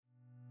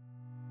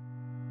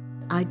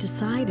I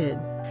decided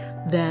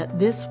that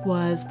this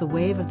was the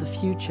wave of the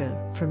future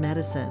for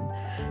medicine.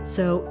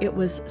 So it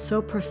was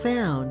so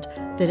profound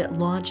that it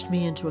launched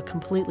me into a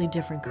completely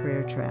different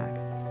career track.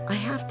 I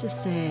have to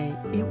say,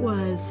 it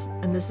was,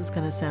 and this is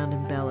going to sound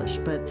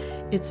embellished, but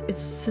it's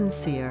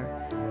sincere.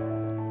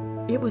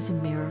 It was a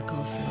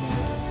miracle for me.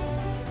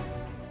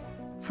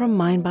 From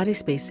Mind Body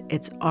Space,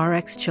 it's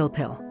RX Chill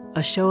Pill,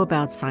 a show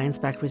about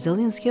science-backed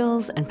resilience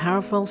skills and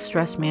powerful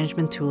stress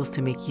management tools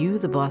to make you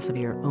the boss of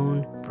your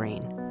own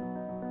brain.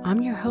 I'm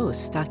your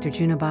host, Dr.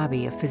 Juna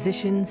Bobby, a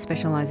physician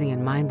specializing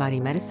in mind-body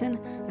medicine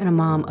and a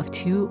mom of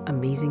 2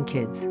 amazing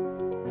kids.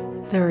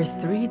 There are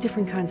 3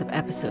 different kinds of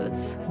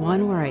episodes.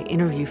 One where I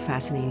interview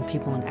fascinating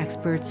people and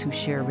experts who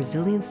share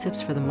resilience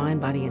tips for the mind,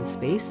 body, and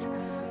space.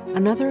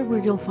 Another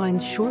where you'll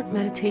find short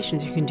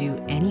meditations you can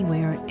do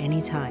anywhere,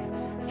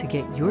 anytime to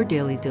get your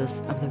daily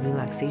dose of the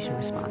relaxation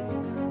response,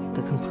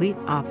 the complete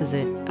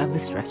opposite of the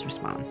stress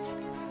response.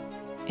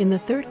 In the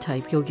third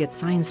type, you'll get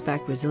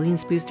science-backed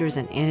resilience boosters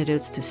and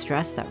antidotes to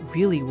stress that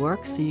really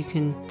work so you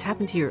can tap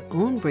into your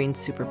own brain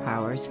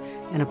superpowers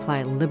and apply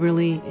it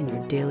liberally in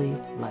your daily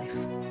life.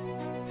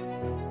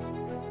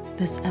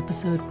 This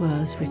episode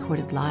was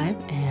recorded live,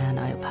 and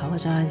I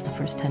apologize. The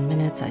first 10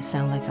 minutes, I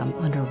sound like I'm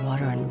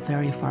underwater and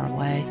very far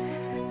away.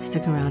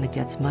 Stick around, it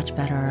gets much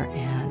better,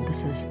 and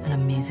this is an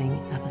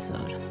amazing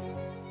episode.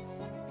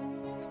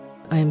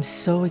 I am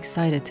so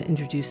excited to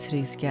introduce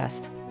today's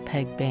guest,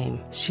 Peg Baim.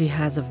 She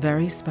has a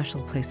very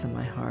special place in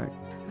my heart.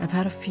 I've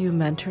had a few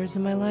mentors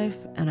in my life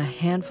and a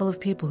handful of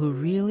people who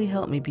really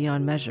helped me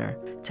beyond measure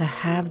to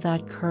have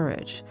that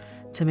courage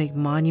to make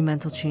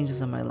monumental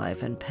changes in my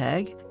life, and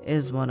Peg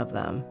is one of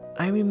them.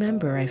 I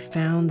remember I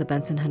found the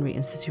Benson Henry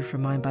Institute for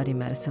Mind-Body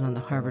Medicine on the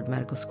Harvard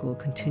Medical School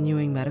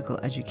continuing medical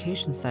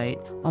education site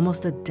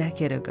almost a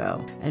decade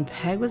ago, and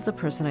Peg was the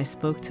person I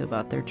spoke to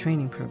about their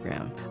training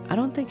program. I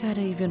don't think I'd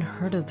even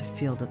heard of the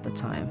field at the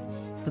time,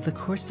 but the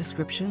course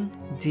description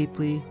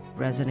deeply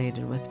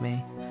resonated with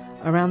me.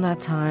 Around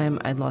that time,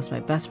 I'd lost my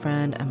best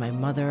friend and my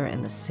mother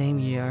in the same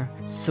year,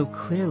 so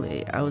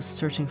clearly I was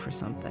searching for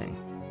something.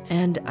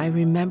 And I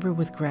remember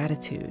with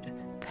gratitude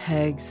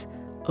Peg's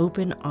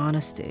open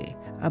honesty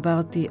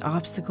about the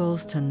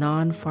obstacles to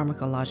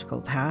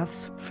non-pharmacological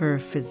paths for a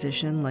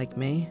physician like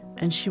me,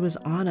 and she was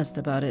honest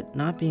about it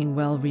not being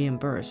well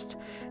reimbursed,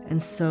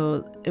 and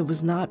so it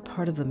was not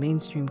part of the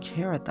mainstream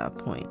care at that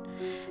point.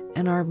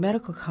 And our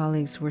medical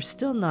colleagues were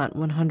still not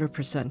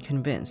 100%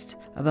 convinced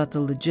about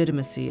the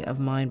legitimacy of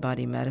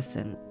mind-body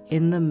medicine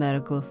in the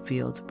medical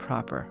field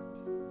proper.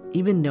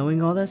 Even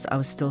knowing all this, I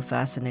was still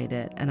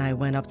fascinated, and I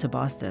went up to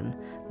Boston,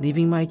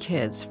 leaving my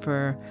kids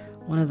for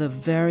one of the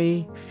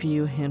very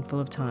few handful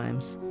of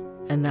times.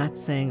 And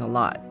that's saying a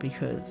lot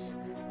because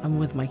I'm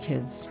with my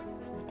kids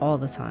all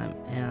the time,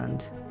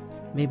 and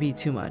maybe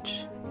too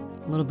much.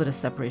 A little bit of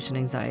separation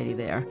anxiety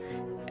there,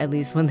 at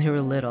least when they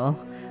were little,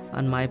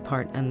 on my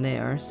part and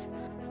theirs.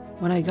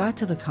 When I got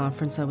to the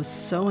conference, I was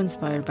so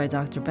inspired by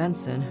Dr.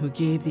 Benson, who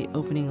gave the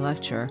opening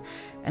lecture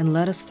and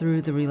led us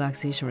through the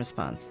relaxation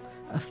response,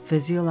 a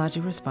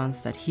physiologic response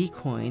that he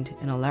coined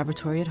in a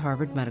laboratory at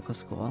Harvard Medical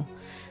School,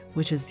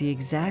 which is the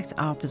exact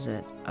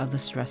opposite of the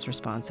stress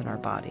response in our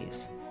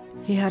bodies.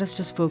 He had us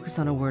just focus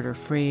on a word or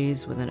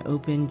phrase with an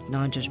open,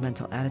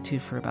 non-judgmental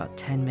attitude for about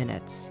 10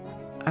 minutes.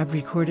 I've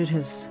recorded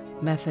his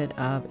method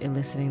of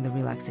eliciting the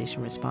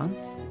relaxation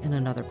response in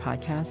another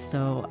podcast,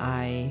 so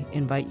I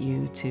invite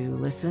you to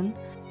listen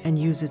and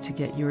use it to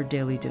get your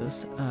daily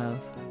dose of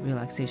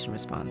relaxation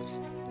response.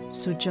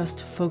 So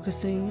just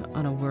focusing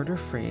on a word or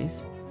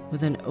phrase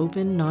with an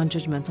open,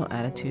 non-judgmental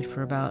attitude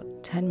for about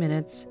 10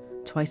 minutes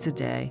twice a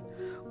day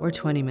or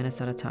 20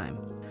 minutes at a time.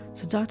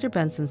 So Dr.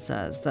 Benson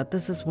says that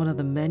this is one of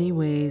the many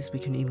ways we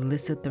can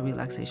elicit the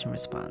relaxation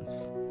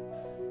response.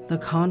 The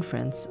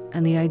conference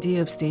and the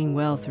idea of staying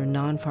well through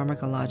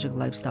non-pharmacologic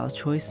lifestyle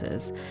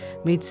choices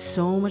made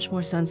so much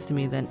more sense to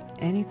me than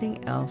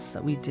anything else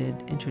that we did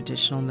in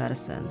traditional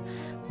medicine,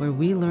 where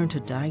we learned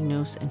to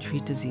diagnose and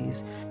treat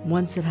disease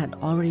once it had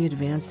already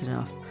advanced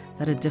enough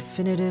that a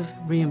definitive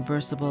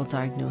reimbursable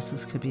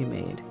diagnosis could be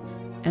made,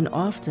 and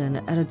often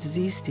at a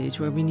disease stage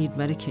where we need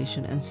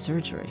medication and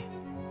surgery.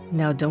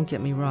 Now, don't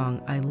get me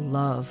wrong, I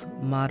love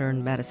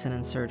modern medicine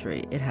and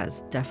surgery. It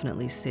has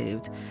definitely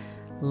saved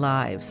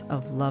lives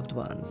of loved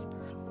ones.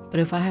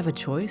 But if I have a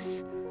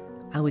choice,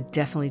 I would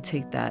definitely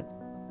take that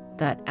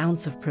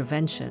ounce of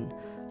prevention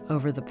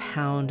over the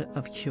pound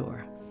of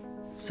cure.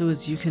 So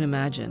as you can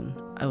imagine,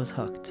 I was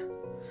hooked.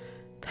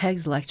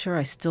 Peg's lecture,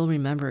 I still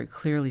remember it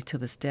clearly to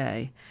this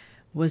day,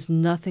 was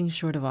nothing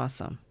short of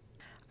awesome.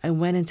 I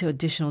went into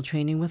additional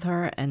training with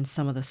her and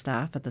some of the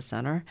staff at the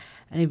center,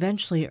 and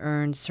eventually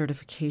earned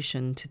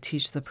certification to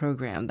teach the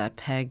program that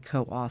Peg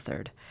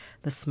co-authored,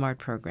 the SMART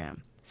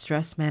program,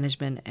 Stress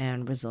Management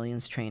and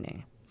Resilience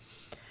Training.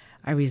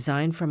 I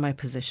resigned from my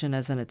position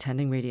as an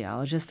attending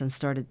radiologist and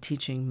started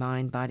teaching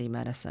mind-body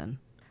medicine.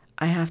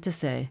 I have to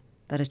say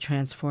that it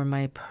transformed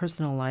my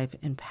personal life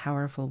in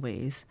powerful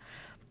ways,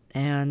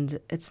 and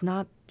it's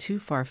not too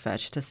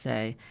far-fetched to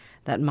say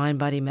that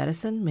mind-body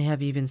medicine may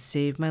have even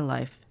saved my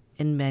life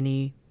in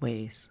many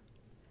ways.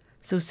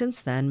 So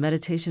since then,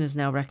 meditation is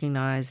now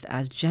recognized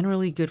as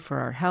generally good for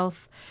our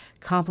health.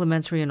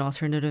 Complementary and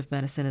alternative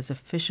medicine is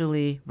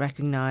officially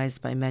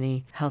recognized by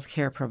many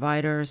healthcare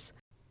providers.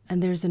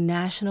 And there's a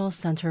National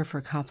Center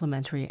for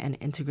Complementary and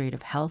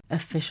Integrative Health,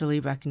 officially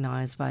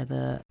recognized by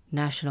the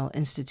National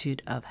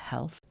Institute of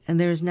Health. And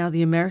there's now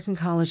the American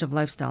College of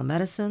Lifestyle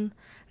Medicine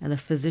and the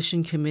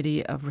Physician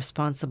Committee of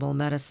Responsible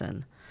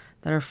Medicine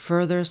that are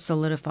further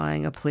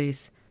solidifying a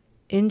place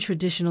in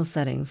traditional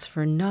settings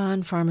for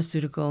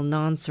non-pharmaceutical,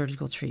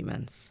 non-surgical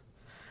treatments.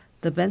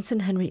 The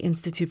Benson Henry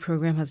Institute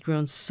program has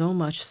grown so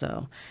much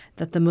so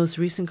that the most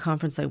recent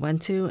conference I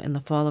went to in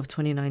the fall of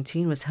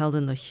 2019 was held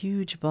in the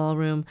huge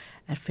ballroom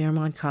at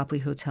Fairmont Copley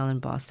Hotel in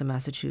Boston,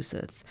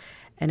 Massachusetts,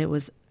 and it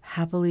was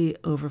happily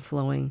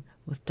overflowing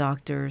with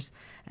doctors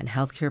and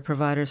healthcare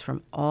providers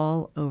from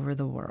all over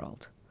the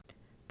world.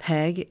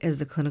 Peg is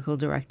the clinical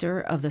director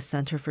of the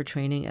Center for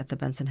Training at the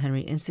Benson Henry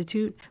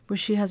Institute, where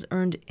she has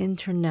earned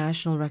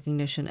international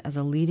recognition as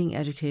a leading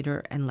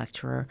educator and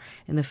lecturer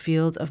in the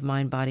field of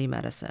mind-body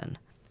medicine.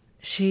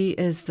 She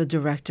is the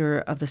director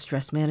of the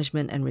Stress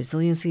Management and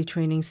Resiliency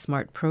Training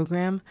SMART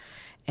program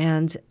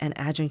and an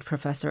adjunct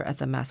professor at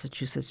the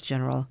Massachusetts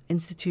General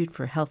Institute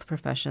for Health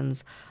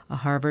Professions, a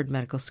Harvard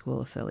Medical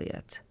School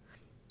affiliate.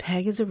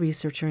 Peg is a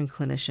researcher and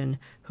clinician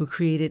who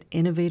created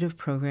innovative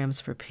programs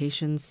for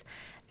patients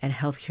and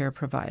healthcare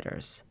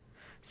providers.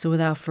 So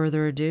without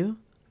further ado,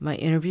 my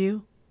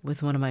interview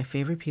with one of my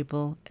favorite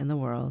people in the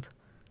world,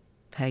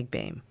 Peg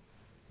Baim.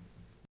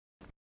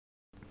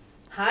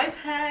 Hi,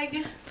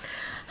 Peg.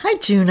 Hi,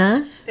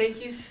 Juna.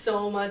 Thank you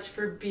so much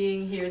for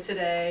being here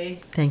today.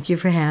 Thank you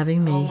for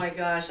having me. Oh my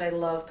gosh, I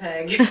love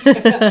Peg.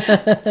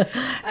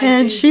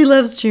 She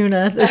loves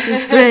Juna. This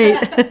is great.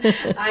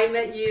 I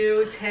met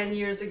you 10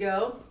 years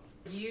ago.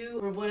 You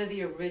were one of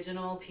the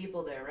original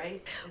people there,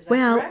 right? Is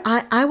that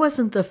correct? I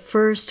wasn't the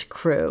first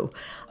crew. Okay.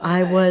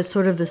 I was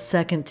sort of the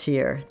second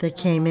tier that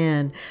came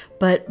in.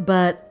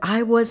 But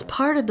I was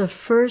part of the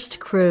first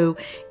crew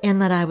in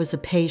that I was a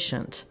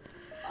patient.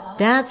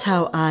 That's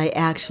how I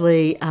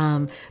actually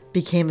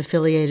became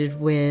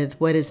affiliated with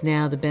what is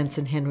now the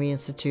Benson Henry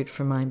Institute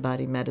for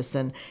Mind-Body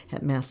Medicine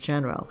at Mass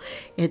General.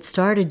 It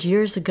started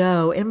years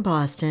ago in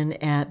Boston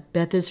at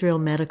Beth Israel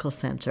Medical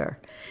Center.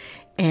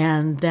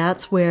 And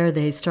that's where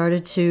they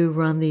started to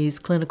run these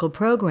clinical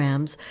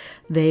programs.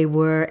 They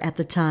were, at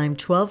the time,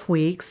 12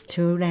 weeks,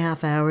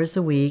 2.5 hours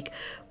a week,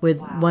 with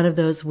one of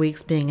those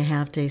weeks being a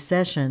half-day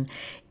session.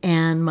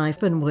 And my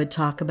husband would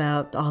talk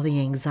about all the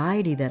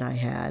anxiety that I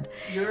had.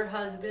 Your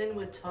husband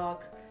would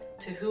talk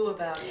to who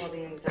about all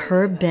the anxiety?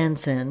 Herb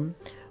Benson,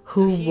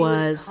 who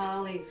was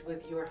colleagues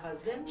with your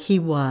husband? He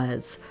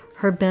was.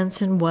 Herb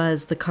Benson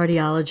was the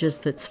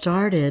cardiologist that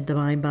started the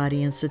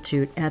Mind-Body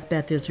Institute at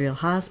Beth Israel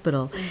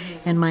Hospital.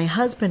 Mm-hmm. And my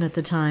husband at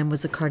the time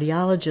was a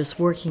cardiologist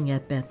working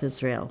at Beth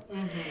Israel.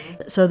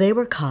 Mm-hmm. So they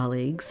were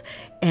colleagues.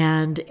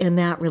 And in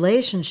that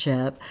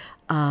relationship,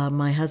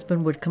 my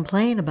husband would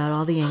complain about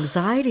all the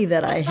anxiety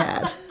that I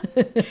had.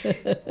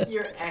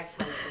 Your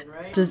ex-husband,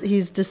 right?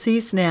 He's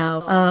deceased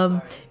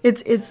now.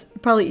 It's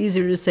probably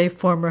easier to say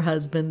former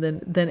husband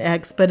than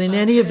ex, but in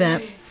any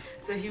event.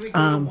 So he would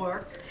go to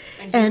work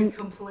and he would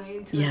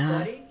complain to his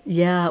buddy?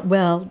 Yeah,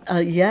 well,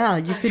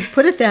 you could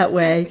put it that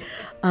way,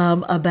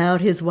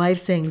 about his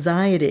wife's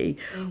anxiety,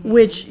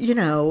 which,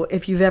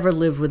 if you've ever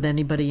lived with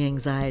anybody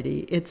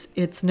anxiety,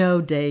 it's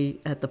no day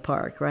at the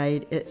park,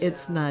 right?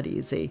 It's not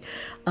easy,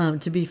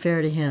 to be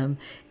fair to him.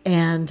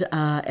 And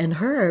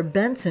Herb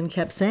Benson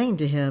kept saying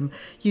to him,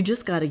 you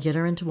just got to get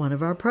her into one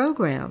of our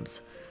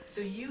programs. So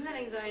you had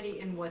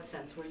anxiety in what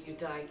sense? Were you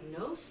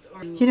diagnosed?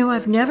 Or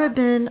I've never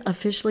been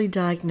officially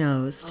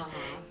diagnosed,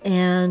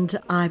 and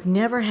I've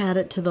never had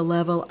it to the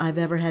level I've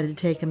ever had to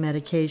take a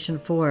medication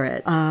for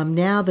it.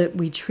 Now that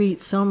we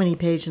treat so many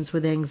patients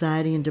with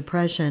anxiety and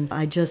depression,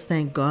 I just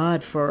thank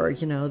God for,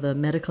 the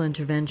medical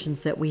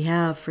interventions that we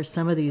have for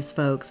some of these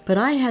folks. But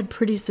I had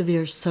pretty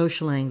severe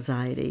social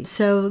anxiety.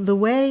 So the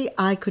way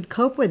I could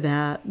cope with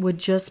that would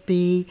just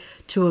be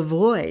to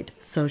avoid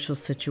social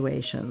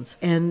situations.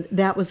 And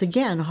that was,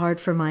 again, hard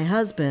for my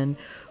husband,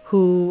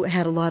 who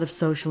had a lot of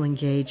social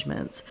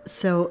engagements.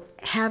 So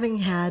having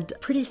had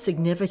pretty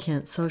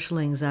significant social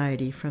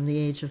anxiety from the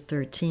age of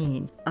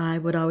 13, I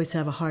would always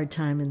have a hard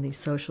time in these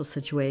social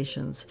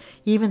situations.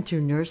 Even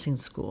through nursing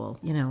school,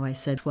 I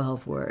said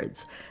 12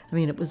 words. I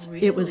mean, it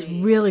was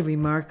really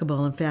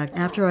remarkable. In fact,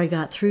 after I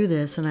got through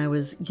this and I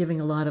was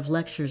giving a lot of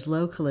lectures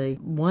locally,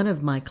 one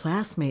of my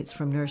classmates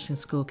from nursing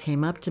school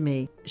came up to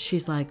me.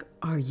 She's like,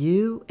 "Are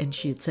you?" And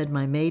she had said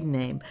my maiden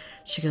name.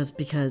 She goes,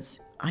 "Because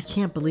I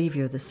can't believe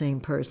you're the same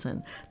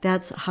person."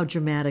 That's how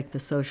dramatic the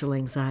social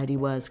anxiety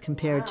was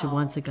compared to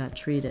once it got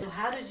treated. So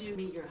how did you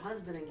meet your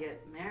husband and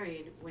get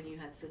married when you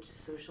had such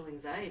social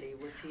anxiety?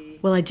 Was he...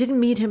 Well, I didn't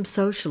meet him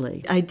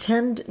socially. I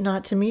tend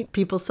not to meet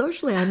people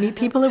socially. I meet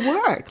people at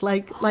work,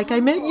 like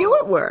I met you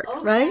at work,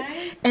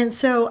 right? And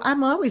so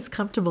I'm always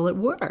comfortable at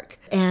work.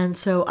 And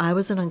so I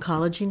was an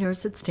oncology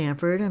nurse at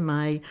Stanford, and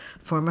my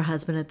former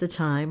husband at the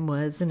time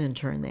was an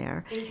intern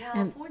there. In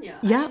California?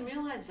 And, I didn't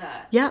realize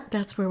that. Yeah,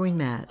 that's where we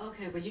met. Okay.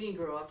 Okay, but you didn't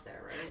grow up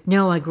there, right?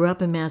 No, I grew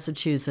up in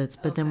Massachusetts,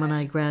 but then when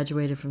Okay. I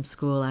graduated from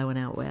school, I went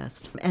out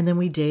west. And then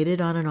we dated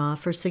on and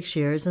off for 6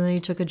 years, and then he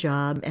took a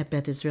job at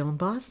Beth Israel in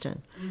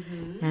Boston.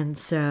 And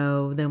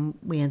so then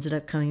we ended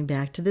up coming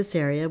back to this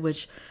area,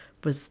 which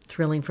was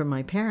thrilling for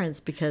my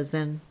parents because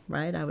then,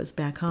 right, I was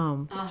back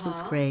home, which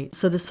was great.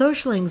 So the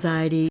social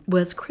anxiety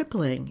was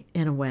crippling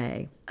in a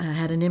way.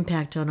 Had an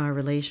impact on our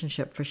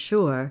relationship for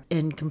sure.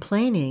 In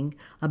complaining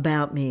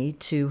about me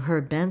to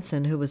Herb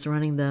Benson, who was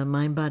running the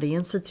Mind Body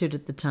Institute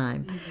at the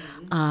time,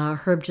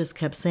 Herb just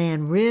kept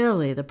saying,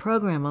 really, the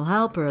program will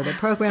help her, the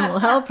program will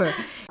help her.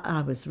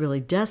 I was really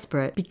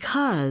desperate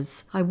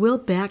because I will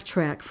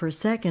backtrack for a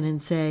second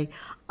and say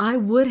I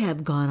would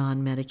have gone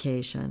on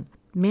medication.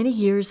 Many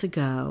years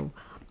ago,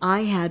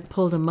 I had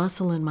pulled a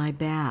muscle in my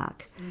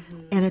back.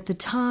 And at the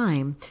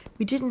time,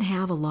 we didn't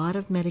have a lot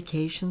of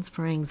medications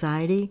for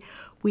anxiety.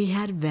 We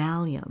had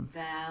Valium.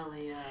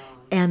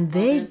 And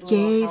they Mother's little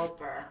gave,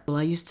 helper. well,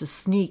 I used to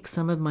sneak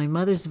some of my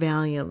mother's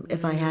Valium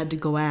if I had to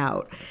go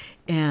out.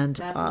 And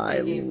That's what I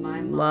they gave my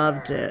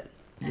loved mother. it.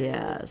 And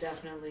Yes. it was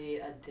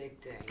definitely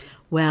addicting.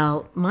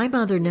 Well, my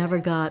mother never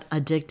got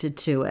addicted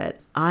to it.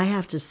 I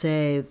have to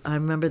say, I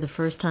remember the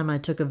first time I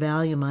took a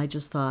Valium, I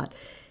just thought,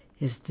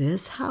 is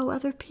this how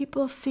other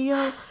people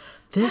feel?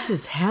 This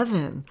is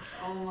heaven.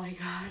 Oh my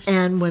gosh.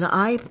 And when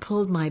I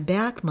pulled my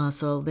back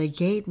muscle, they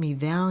gave me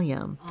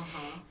Valium.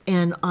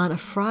 And on a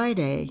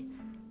Friday,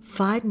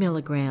 5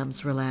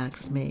 milligrams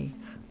relaxed me.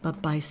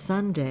 But by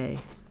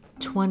Sunday,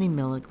 20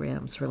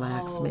 milligrams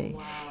relaxed me.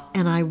 Wow.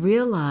 And I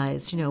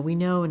realized, we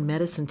know in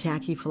medicine,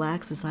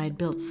 tachyphylaxis, I had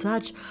built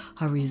such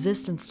a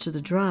resistance to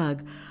the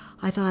drug.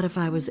 I thought if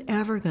I was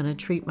ever going to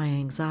treat my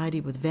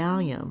anxiety with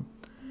Valium,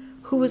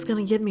 who was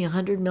going to give me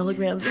 100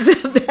 milligrams of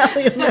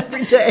Valium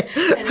every day?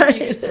 And if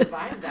you could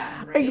survive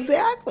that,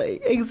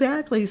 right?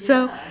 Exactly.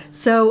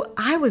 So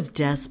I was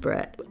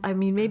desperate. I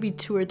mean, maybe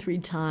 2 or 3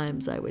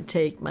 times I would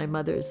take my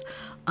mother's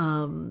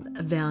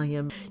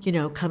Valium,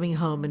 coming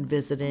home and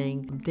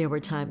visiting. There were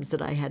times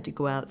that I had to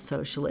go out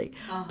socially.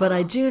 But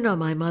I do know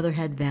my mother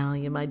had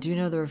Valium. I do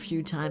know there were a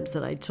few times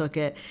that I took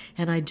it.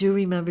 And I do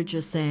remember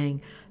just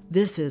saying,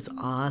 this is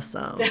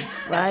awesome,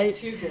 right?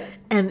 Too good.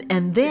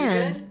 And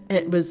then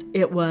it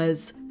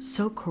was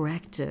so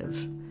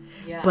corrective.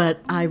 Yeah.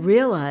 But I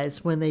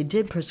realized when they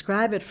did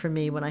prescribe it for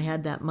me, when I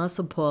had that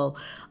muscle pull,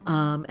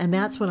 and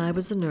that's when I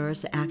was a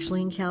nurse,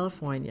 actually in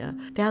California,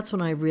 that's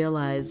when I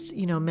realized,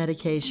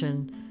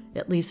 medication,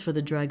 at least for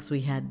the drugs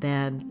we had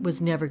then, was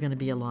never going to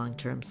be a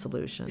long-term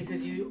solution.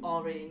 Because you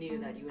already knew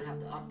that you would have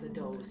to up the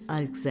dose.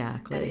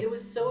 Exactly. And it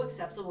was so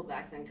acceptable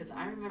back then because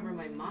I remember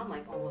my mom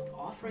almost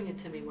offering it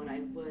to me when I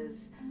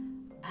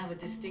have a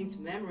distinct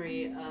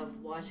memory of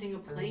watching a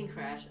plane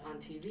crash on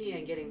TV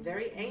and getting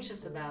very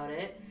anxious about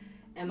it,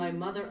 and my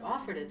mother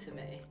offered it to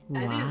me.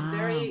 Wow. I think it's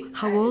very...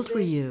 How old were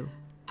you?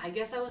 I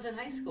guess I was in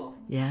high school.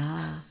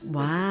 Yeah.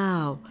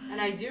 Wow.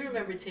 And I do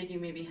remember taking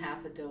maybe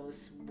half a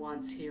dose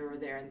once here or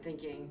there and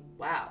thinking,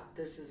 wow,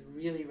 this is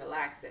really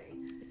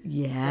relaxing.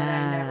 Yeah. But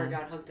I never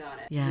got hooked on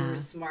it. Yeah. You were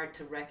smart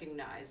to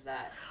recognize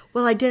that.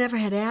 Well, I never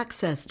had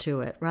access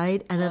to it,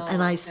 right? And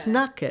I okay.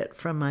 snuck it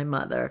from my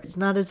mother. It's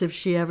not as if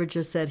she ever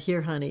just said,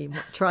 here, honey,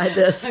 try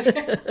this.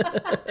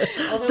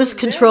 This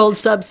controlled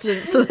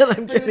substance that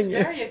I'm giving you. It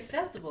was very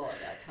acceptable at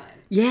that time.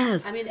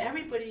 Yes. I mean,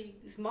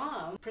 everybody's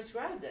mom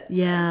prescribed it.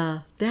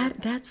 Yeah,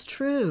 that's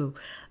true.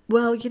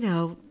 Well,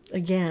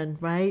 again,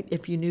 right?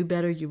 If you knew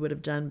better, you would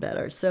have done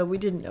better. So we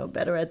didn't know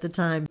better at the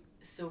time.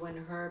 So when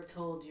Herb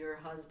told your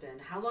husband,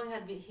 how long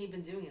had he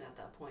been doing it at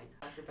that point,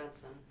 Dr.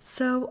 Benson?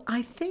 So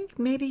I think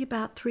maybe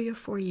about 3 or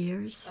 4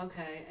 years.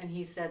 Okay, and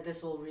he said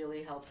this will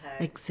really help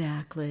Peg.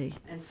 Exactly.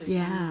 And so you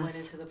went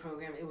into the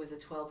program. It was a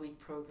 12-week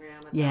program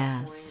at that point?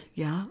 Yes.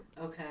 Yeah.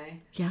 Okay.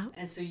 Yeah.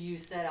 And so you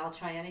said, I'll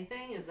try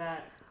anything? Is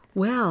that...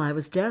 Well, I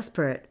was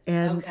desperate,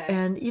 and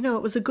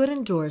it was a good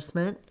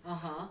endorsement,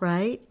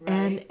 right?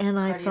 And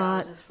I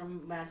thought, cardiologist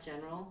from Mass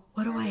General.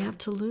 what do I have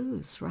to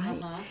lose,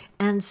 right?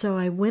 And so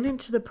I went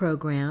into the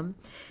program,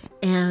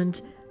 and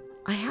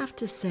I have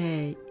to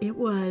say it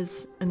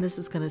was, and this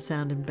is going to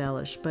sound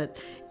embellished, but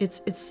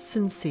it's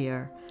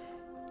sincere.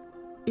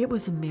 It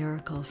was a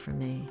miracle for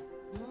me.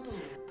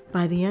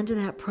 By the end of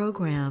that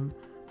program,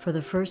 for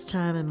the first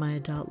time in my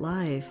adult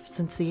life,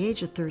 since the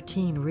age of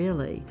 13,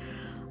 really,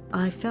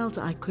 I felt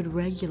I could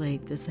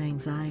regulate this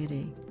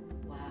anxiety.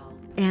 Wow.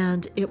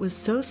 And it was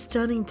so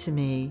stunning to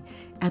me.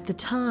 At the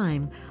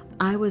time,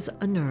 I was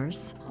a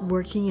nurse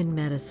working in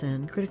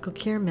medicine, critical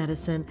care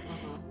medicine,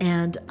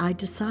 and I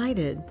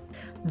decided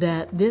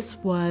that this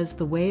was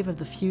the wave of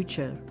the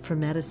future for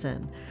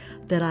medicine,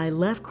 that I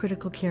left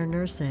critical care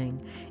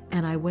nursing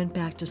and I went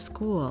back to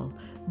school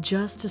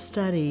just to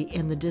study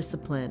in the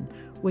discipline,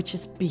 which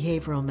is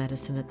behavioral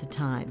medicine at the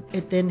time.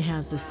 It then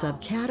has this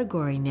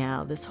subcategory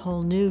now, this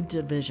whole new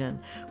division,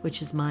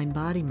 which is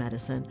mind-body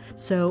medicine.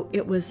 So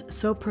it was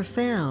so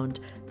profound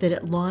that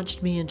it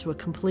launched me into a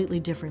completely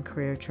different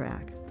career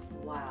track.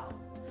 Wow.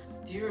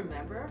 Do you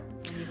remember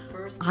when you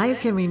first I went?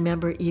 can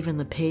remember even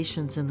the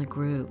patients in the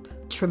group.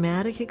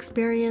 Traumatic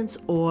experience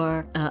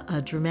or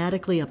a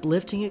dramatically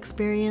uplifting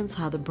experience,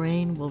 how the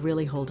brain will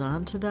really hold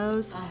on to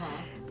those.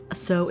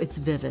 So it's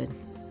vivid.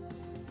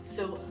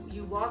 So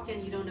you walk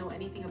in, you don't know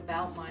anything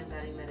about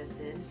mind-body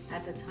medicine.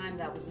 At the time,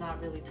 that was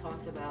not really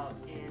talked about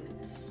in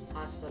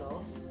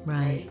hospitals.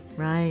 Right.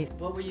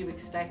 What were you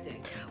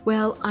expecting?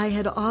 Well, I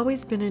had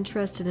always been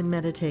interested in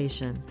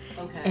meditation.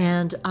 Okay.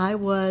 And I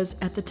was,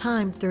 at the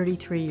time,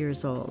 33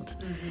 years old.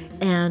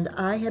 And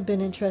I had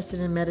been interested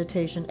in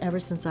meditation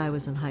ever since I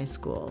was in high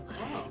school.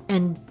 Oh.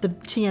 And the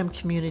TM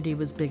community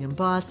was big in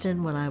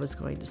Boston when I was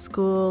going to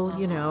school,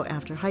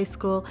 after high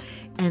school.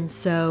 And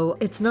so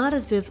it's not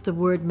as if the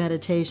word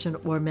meditation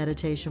or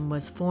meditation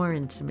was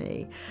foreign to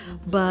me,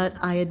 but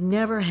I had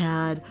never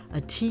had a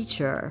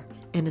teacher,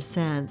 in a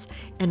sense,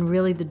 and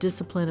really the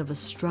discipline of a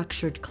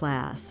structured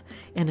class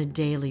and a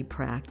daily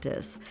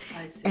practice.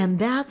 I see. And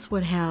that's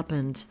what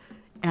happened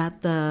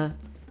at the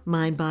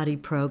mind-body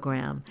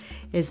program,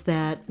 is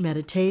that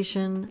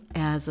meditation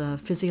as a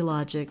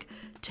physiologic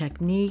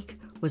technique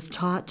was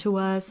taught to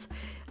us.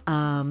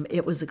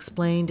 It was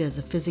explained as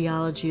a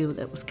physiology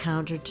that was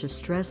counter to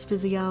stress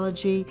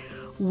physiology,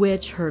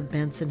 which Herb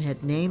Benson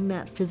had named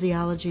that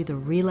physiology the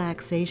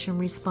relaxation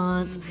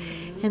response.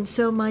 And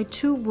so my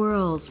two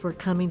worlds were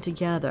coming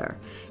together.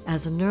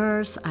 As a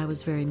nurse, I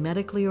was very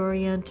medically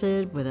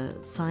oriented with a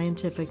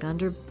scientific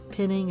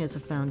underpinning as a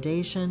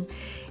foundation.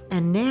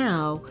 And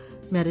now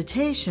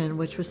meditation,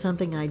 which was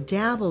something I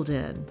dabbled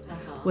in,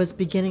 was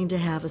beginning to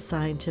have a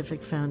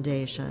scientific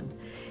foundation.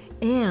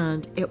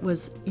 And it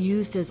was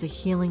used as a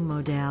healing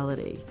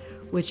modality,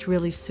 which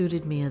really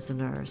suited me as a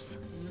nurse.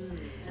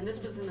 And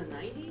this was in the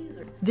 90s?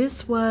 Or?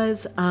 This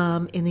was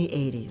in the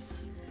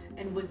 80s.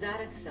 And was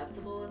that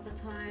acceptable at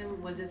the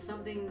time? Was it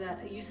something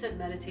that, you said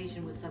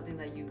meditation was something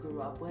that you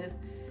grew up with?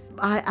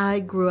 I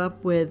grew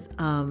up with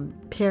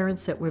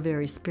parents that were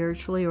very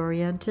spiritually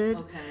oriented.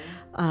 Okay.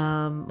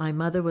 My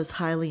mother was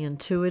highly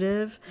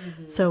intuitive,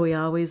 so we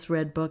always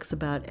read books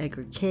about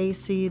Edgar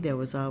Cayce. There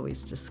was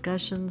always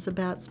discussions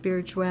about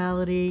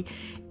spirituality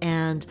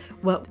and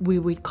what we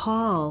would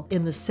call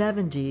in the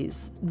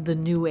 70s the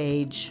New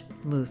Age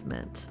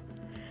movement.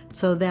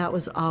 So that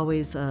was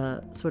always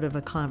a sort of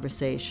a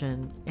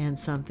conversation and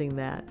something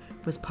that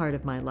was part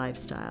of my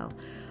lifestyle.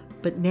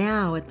 But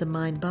now at the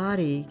Mind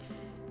Body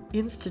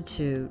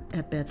Institute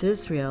at Beth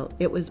Israel,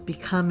 it was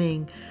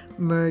becoming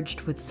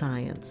merged with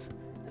science.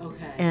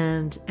 Okay.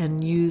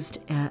 And used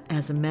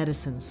as a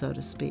medicine, so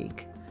to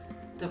speak.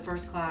 The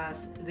first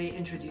class, they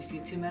introduce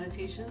you to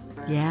meditation?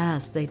 Or?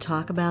 Yes, they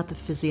talk about the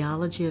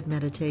physiology of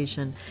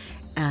meditation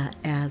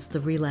as the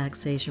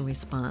relaxation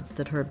response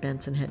that Herb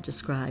Benson had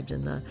described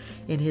in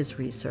his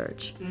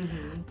research.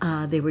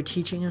 They were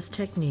teaching us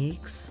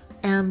techniques,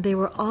 and they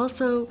were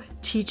also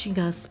teaching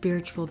us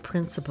spiritual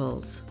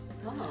principles.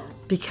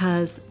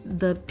 Because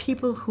the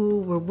people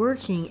who were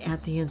working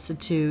at the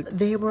Institute,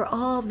 they were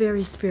all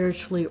very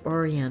spiritually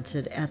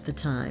oriented at the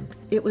time.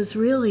 It was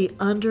really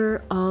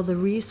under all the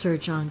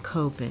research on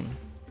coping.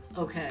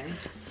 Okay.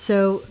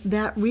 So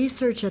that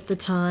research at the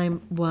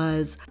time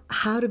was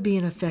how to be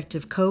an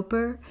effective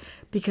coper,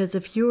 because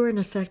if you were an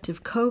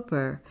effective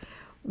coper,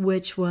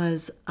 which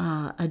was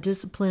a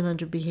discipline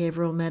under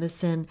behavioral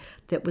medicine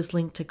that was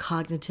linked to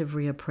cognitive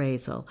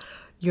reappraisal,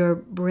 your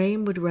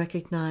brain would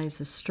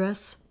recognize a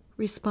stress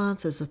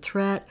response as a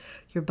threat,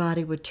 your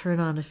body would turn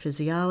on a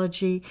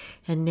physiology,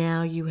 and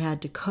now you had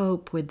to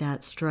cope with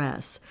that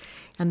stress.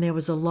 And there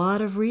was a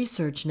lot of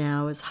research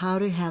now as how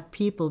to have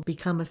people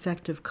become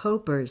effective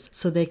copers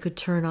so they could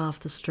turn off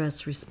the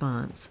stress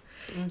response.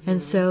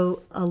 And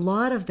so a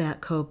lot of that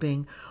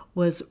coping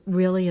was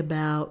really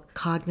about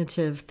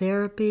cognitive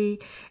therapy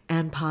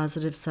and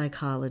positive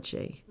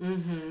psychology.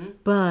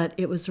 But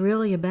it was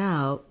really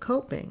about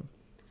coping.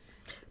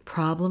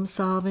 Problem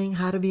solving,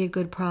 how to be a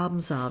good problem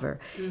solver.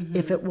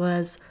 If it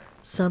was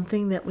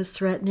something that was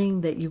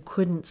threatening that you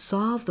couldn't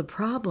solve the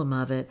problem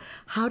of it,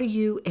 how do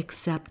you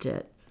accept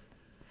it?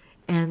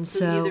 And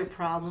so either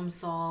problem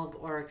solve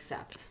or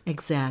accept.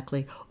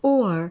 Exactly.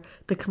 Or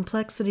the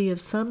complexity of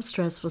some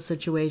stressful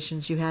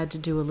situations, you had to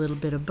do a little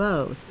bit of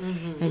both.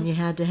 And you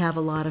had to have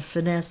a lot of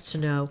finesse to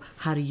know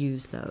how to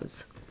use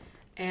those.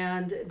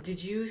 And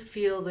did you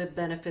feel the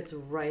benefits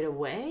right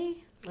away?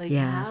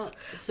 Yes.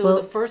 So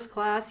the first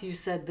class, you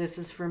said, this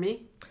is for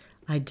me?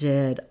 I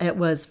did. It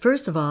was,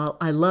 first of all,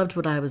 I loved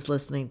what I was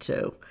listening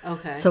to.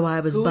 Okay. So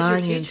I was Who was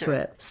buying your into teacher?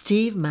 it.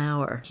 Steve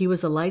Maurer. He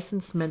was a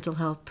licensed mental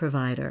health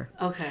provider.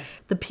 Okay.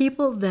 The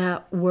people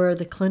that were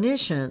the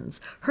clinicians,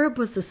 Herb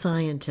was the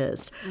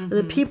scientist,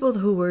 the people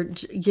who were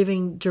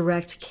giving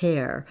direct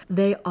care,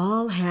 they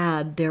all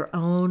had their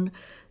own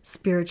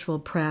spiritual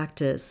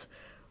practice.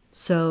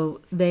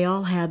 So they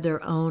all had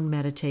their own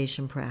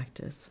meditation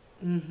practice.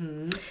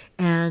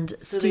 And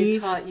So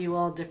Steve, they taught you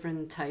all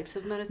different types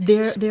of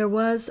meditation? there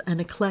was an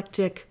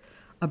eclectic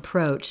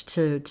approach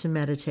to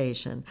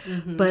meditation,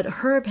 but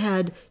Herb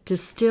had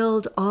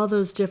distilled all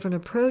those different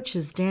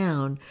approaches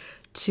down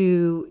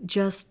to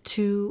just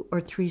 2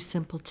 or 3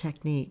 simple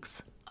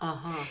techniques.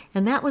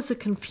 And that was a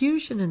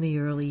confusion in the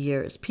early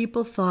years.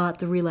 People thought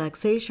the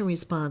relaxation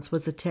response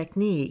was a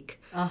technique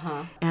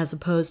as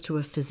opposed to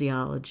a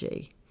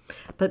physiology.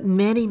 But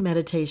many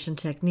meditation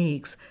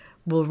techniques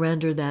will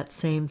render that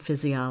same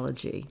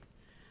physiology.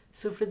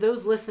 So for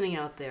those listening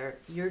out there,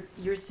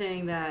 you're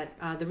saying that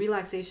the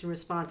relaxation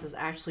response is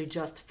actually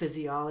just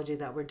physiology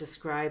that we're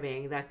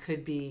describing that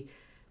could be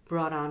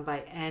brought on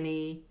by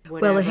any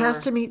whatever. Well, it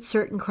has to meet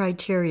certain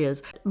criteria.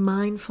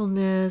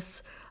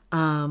 Mindfulness,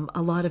 a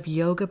lot of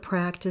yoga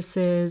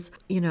practices,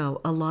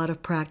 a lot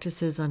of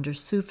practices under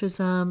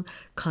Sufism,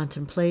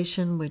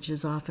 contemplation, which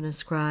is often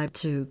ascribed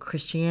to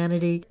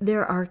Christianity.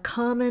 There are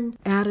common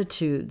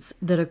attitudes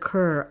that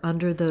occur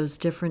under those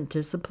different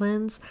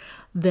disciplines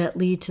that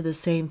lead to the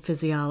same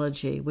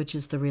physiology, which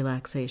is the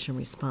relaxation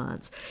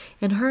response.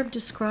 And Herb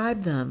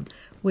described them,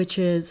 which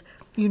is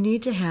you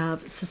need to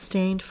have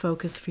sustained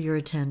focus for your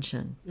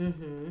attention.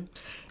 Mm-hmm.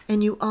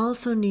 And you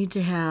also need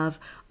to have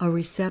a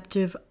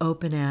receptive,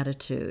 open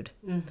attitude.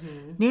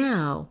 Mm-hmm.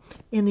 Now,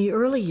 in the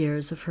early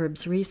years of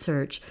Herb's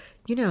research,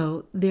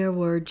 there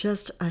were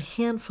just a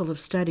handful of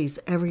studies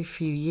every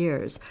few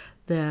years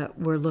that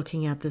were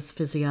looking at this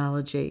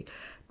physiology.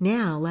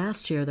 Now,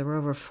 last year, there were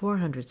over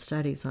 400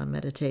 studies on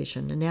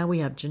meditation, and now we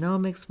have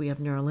genomics, we have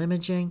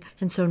neuroimaging,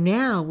 and so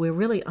now we're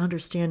really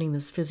understanding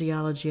this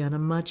physiology on a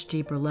much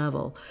deeper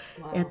level.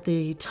 Wow. At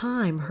the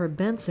time, Herb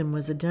Benson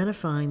was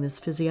identifying this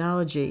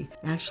physiology,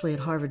 actually at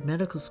Harvard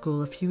Medical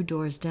School, a few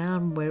doors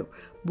down, where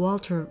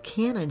Walter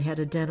Cannon had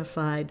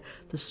identified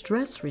the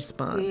stress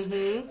response.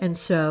 Mm-hmm. And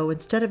so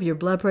instead of your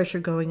blood pressure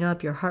going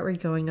up, your heart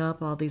rate going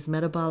up, all these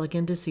metabolic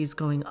indices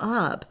going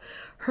up,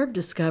 Herb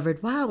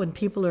discovered, wow, when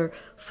people are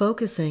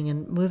focusing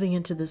and moving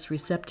into this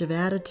receptive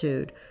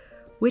attitude,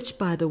 which,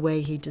 by the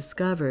way, he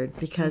discovered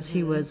because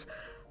he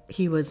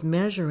was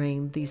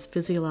measuring these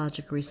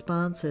physiologic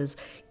responses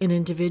in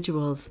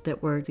individuals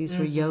that were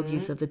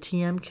yogis of the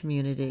TM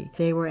community.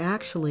 They were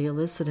actually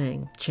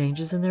eliciting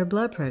changes in their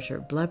blood pressure.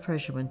 Blood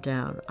pressure went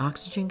down.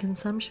 Oxygen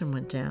consumption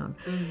went down.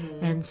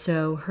 Mm-hmm. And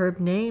so Herb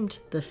named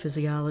the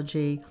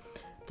physiology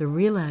the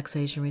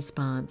relaxation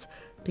response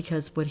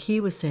because what he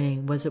was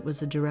saying was it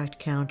was a direct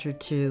counter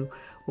to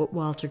what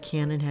Walter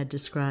Cannon had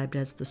described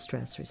as the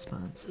stress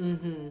response.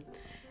 Mm-hmm.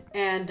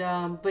 And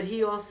but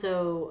he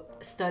also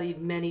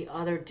studied many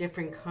other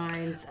different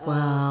kinds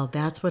of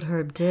that's what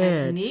Herb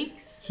did.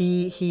 Techniques?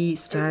 He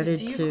started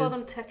to... Do you call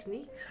them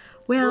techniques?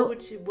 Well,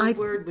 what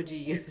word would you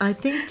use? I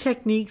think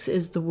techniques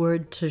is the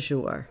word du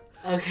jour.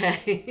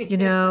 Okay.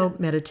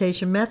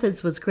 Meditation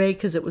methods was great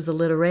because it was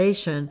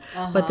alliteration,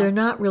 but they're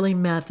not really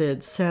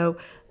methods. So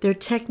they're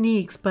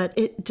techniques, but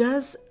it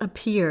does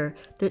appear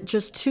that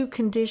just two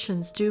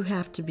conditions do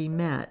have to be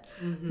met,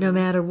 no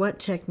matter what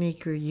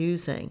technique you're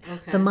using.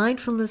 Okay. The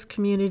mindfulness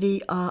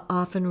community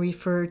often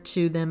refer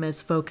to them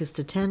as focused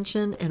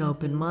attention and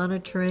open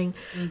monitoring.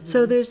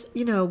 So there's,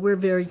 we're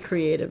very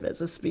creative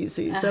as a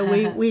species. So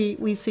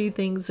we see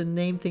things and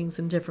name things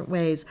in different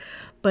ways.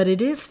 But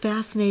it is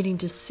fascinating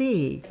to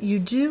see. You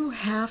do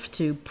have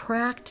to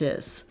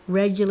practice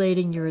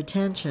regulating your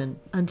attention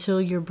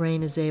until your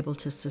brain is able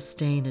to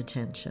sustain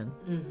attention.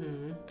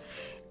 Mm-hmm.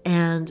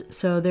 And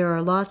so there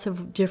are lots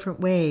of different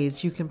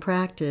ways you can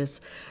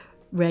practice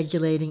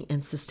regulating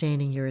and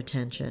sustaining your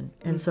attention.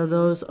 And so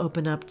those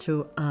open up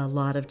to a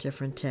lot of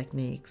different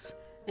techniques.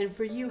 And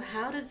for you,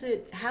 how is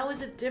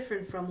it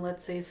different from,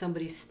 let's say,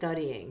 somebody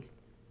studying?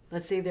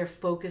 Let's say they're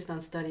focused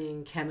on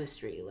studying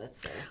chemistry, let's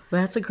say.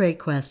 Well, that's a great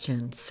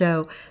question.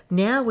 So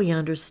now we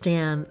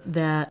understand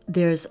that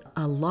there's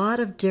a lot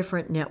of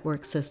different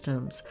network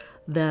systems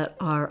that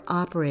are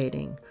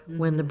operating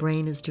when the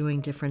brain is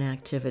doing different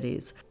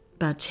activities.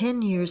 About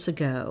 10 years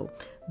ago,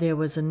 there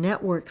was a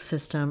network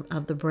system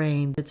of the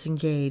brain that's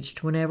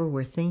engaged whenever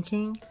we're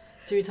thinking.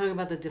 So you're talking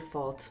about the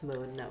default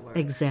mode network.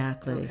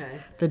 Exactly. Okay.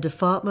 The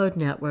default mode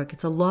network,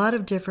 it's a lot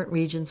of different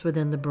regions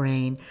within the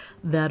brain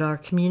that are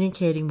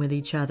communicating with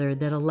each other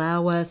that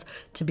allow us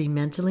to be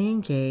mentally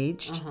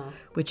engaged,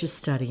 which is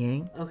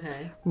studying,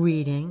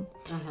 reading,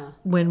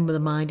 when the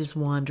mind is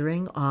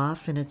wandering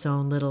off in its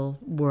own little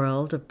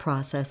world of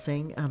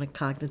processing on a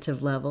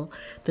cognitive level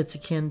that's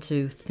akin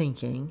to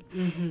thinking,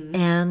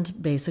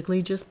 and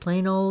basically just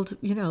plain old,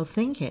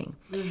 thinking.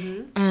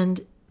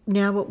 And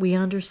now what we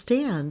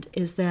understand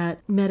is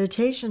that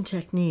meditation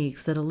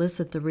techniques that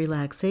elicit the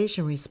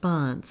relaxation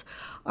response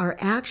are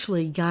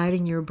actually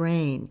guiding your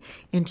brain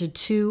into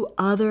two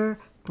other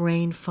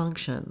brain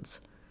functions,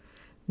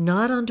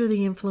 not under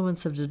the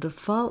influence of the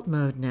default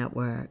mode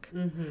network,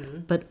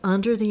 but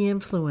under the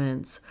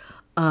influence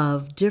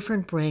of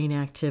different brain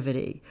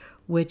activity,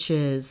 which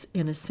is,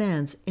 in a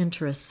sense,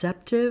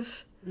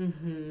 interoceptive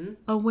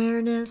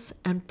awareness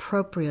and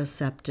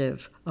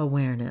proprioceptive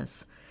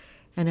awareness.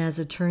 And as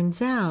it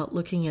turns out,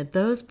 looking at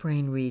those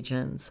brain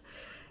regions,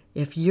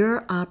 if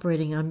you're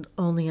operating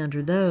only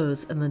under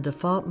those and the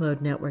default mode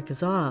network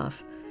is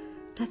off,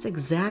 that's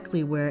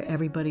exactly where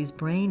everybody's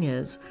brain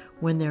is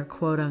when they're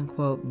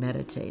quote-unquote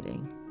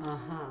meditating.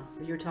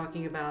 You're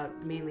talking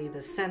about mainly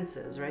the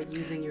senses, right?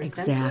 Using your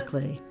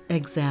Exactly. senses?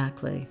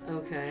 Exactly.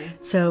 Okay.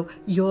 So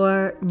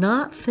you're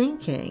not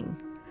thinking.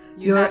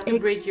 You have to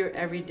break your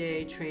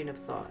everyday train of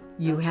thought.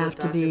 You That's have what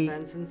to Dr. be.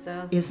 Benson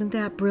says. Isn't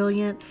that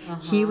brilliant?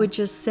 He would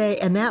just say,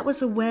 and that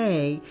was a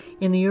way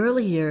in the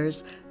early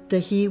years that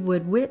he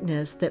would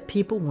witness that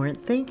people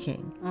weren't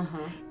thinking.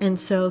 And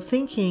so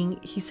thinking,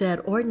 he said,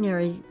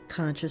 ordinary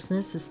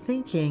consciousness is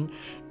thinking,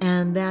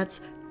 and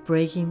that's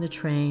breaking the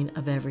train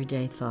of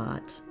everyday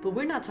thought. But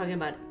we're not talking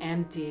about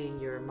emptying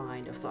your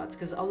mind of thoughts,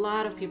 because a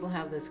lot of people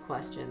have this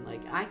question,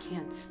 like, I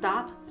can't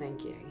stop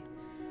thinking.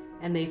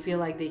 And they feel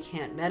like they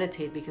can't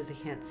meditate because they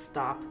can't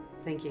stop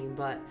thinking,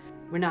 but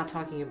we're not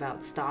talking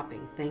about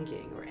stopping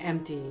thinking or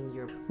emptying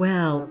your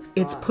Well,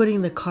 it's thoughts.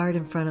 putting the cart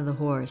in front of the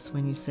horse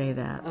when you say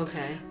that.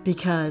 Okay.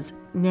 Because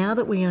now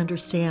that we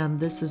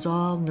understand this is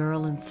all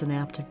neural and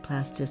synaptic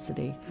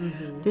plasticity,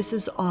 this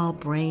is all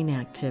brain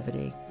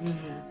activity,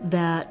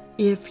 that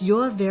if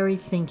you're very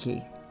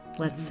thinky,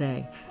 let's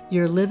say,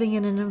 you're living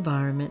in an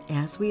environment,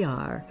 as we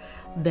are,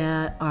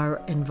 that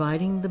are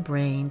inviting the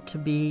brain to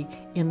be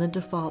in the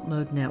default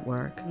mode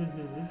network,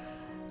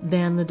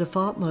 then the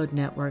default mode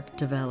network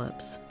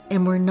develops.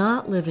 And we're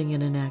not living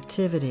in an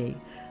activity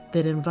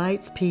that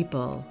invites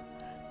people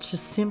to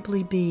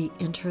simply be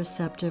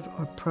interoceptive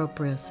or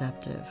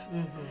proprioceptive.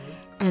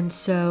 And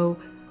so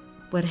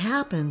what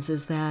happens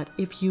is that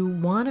if you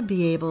want to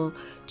be able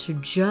to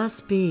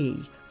just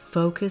be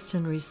focused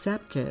and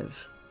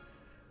receptive,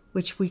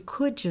 which we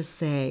could just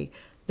say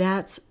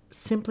that's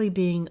simply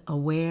being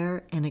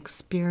aware and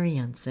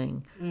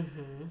experiencing,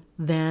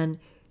 then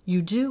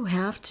you do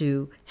have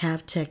to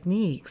have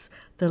techniques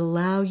that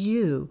allow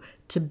you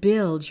to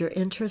build your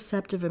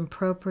interoceptive and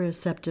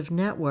proprioceptive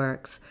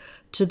networks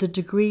to the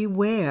degree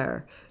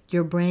where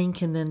your brain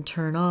can then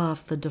turn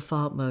off the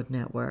default mode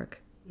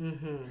network.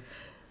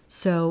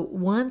 So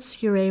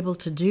once you're able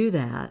to do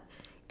that,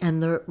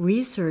 and the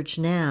research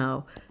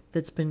now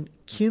that's been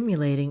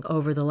accumulating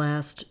over the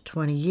last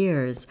 20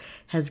 years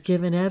has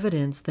given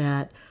evidence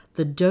that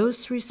the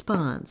dose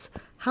response,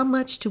 how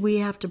much do we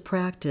have to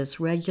practice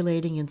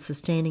regulating and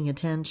sustaining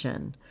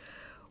attention,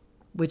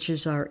 which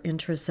is our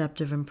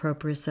interoceptive and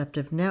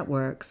proprioceptive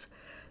networks,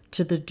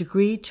 to the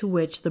degree to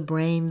which the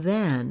brain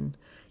then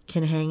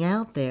can hang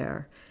out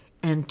there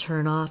and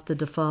turn off the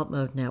default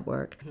mode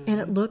network. And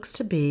it looks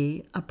to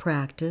be a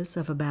practice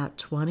of about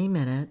 20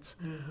 minutes,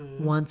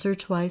 once or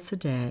twice a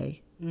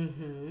day.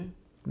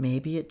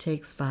 Maybe it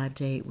takes 5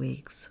 to 8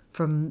 weeks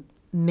for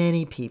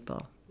many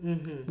people.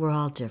 We're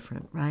all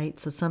different, right?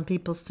 So some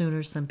people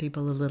sooner, some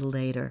people a little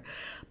later.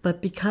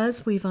 But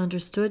because we've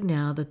understood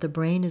now that the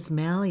brain is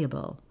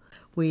malleable,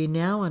 we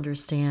now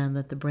understand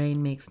that the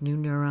brain makes new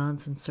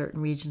neurons in certain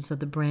regions of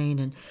the brain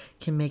and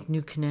can make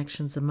new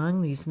connections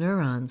among these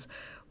neurons.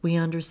 We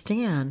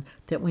understand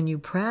that when you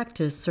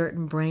practice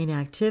certain brain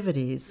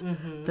activities,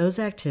 those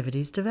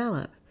activities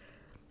develop.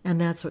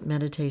 And that's what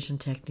meditation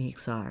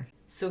techniques are.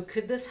 So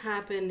could this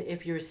happen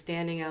if you're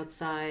standing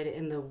outside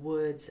in the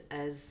woods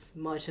as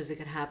much as it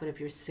could happen if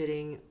you're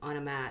sitting on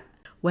a mat?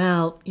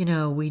 Well,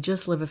 we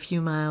just live a few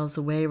miles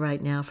away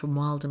right now from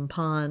Walden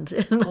Pond,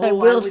 and Oh, I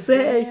will was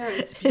say, there.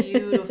 It's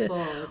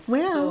beautiful. It's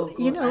well, so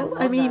cool.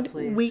 I mean, that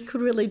place. we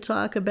could really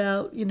talk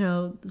about,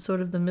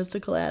 sort of the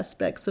mystical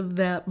aspects of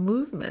that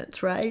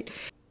movement, right?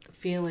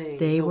 Feeling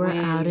they the were wind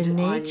out in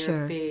on nature.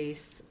 your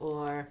face,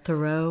 or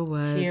Thoreau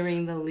was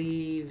hearing the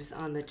leaves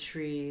on the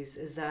trees.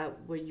 Is that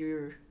what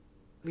you're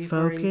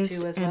referring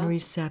focused to as and well?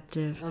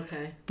 receptive.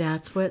 Okay.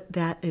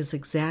 That is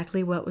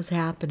exactly what was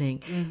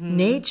happening.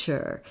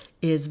 Nature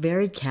is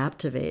very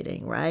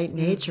captivating, right?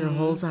 Nature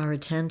holds our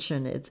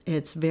attention.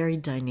 It's very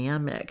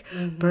dynamic.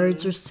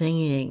 Birds are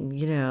singing,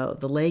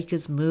 the lake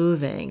is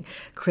moving,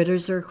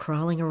 critters are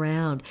crawling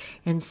around.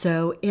 And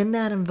so in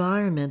that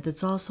environment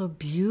that's also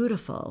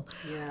beautiful,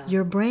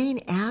 your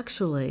brain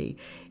actually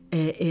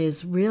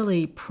is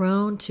really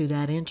prone to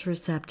that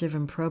interoceptive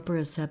and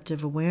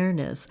proprioceptive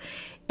awareness,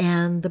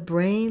 and the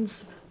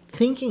brain's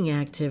thinking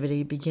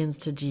activity begins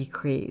to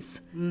decrease.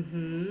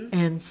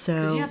 And so,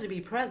 Because you have to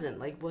be present.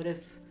 Like, what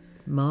if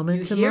moment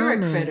you to hear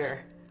moment, a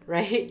critter,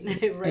 right?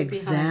 Right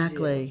behind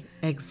you.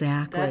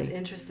 Exactly. That's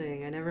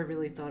interesting. I never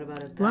really thought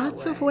about it that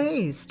Lots way. of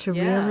ways to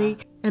really,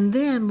 and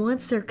then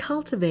once they're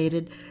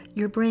cultivated,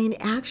 your brain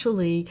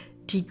actually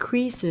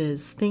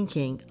decreases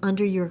thinking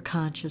under your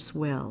conscious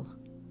will.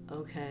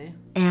 Okay.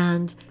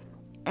 And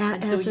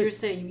so you're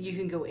saying you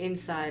can go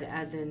inside,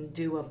 as in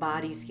do a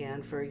body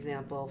scan, for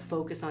example,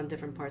 focus on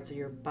different parts of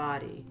your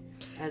body,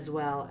 as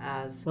well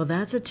as... Well,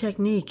 that's a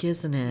technique,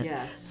 isn't it?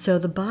 Yes. So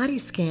the body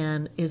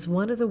scan is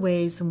one of the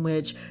ways in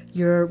which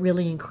you're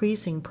really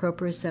increasing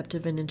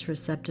proprioceptive and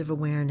interoceptive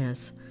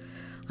awareness.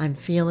 I'm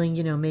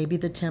feeling, maybe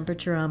the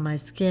temperature on my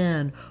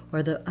skin,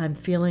 or I'm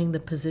feeling the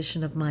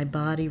position of my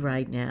body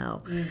right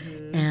now.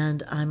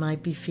 And I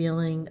might be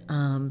feeling,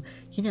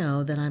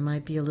 that I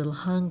might be a little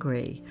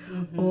hungry,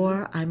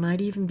 or I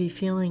might even be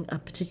feeling a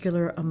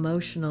particular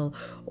emotional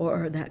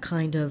or that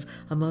kind of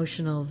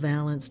emotional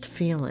balanced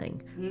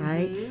feeling,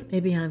 right?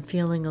 Maybe I'm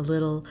feeling a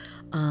little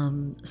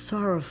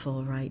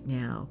sorrowful right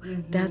now.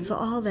 That's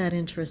all that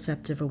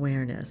interoceptive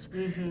awareness.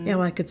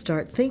 Now I could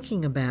start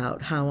thinking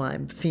about how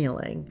I'm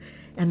feeling,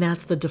 and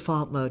that's the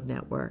default mode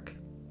network.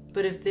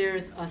 But if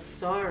there's a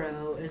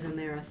sorrow, isn't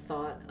there a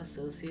thought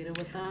associated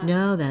with that?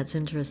 No, that's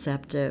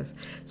interoceptive.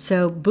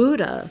 So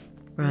Buddha,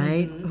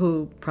 right,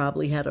 who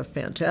probably had a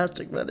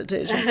fantastic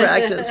meditation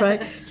practice,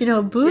 right?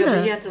 Buddha... Yeah,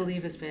 but he had to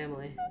leave his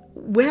family.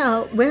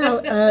 Well,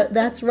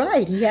 that's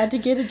right. He had to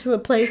get into a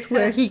place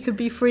where he could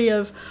be free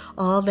of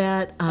all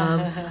that,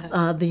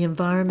 the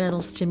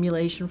environmental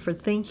stimulation for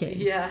thinking.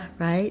 Yeah.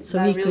 Right?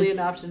 So not really an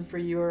option for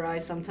you or I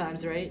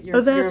sometimes, right?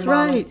 You're that's a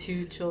mom right. of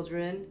 2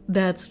 children.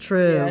 That's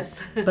true. Yes.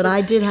 But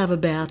I did have a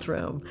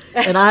bathroom.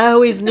 And I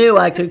always knew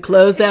I could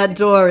close that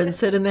door and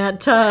sit in that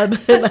tub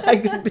and I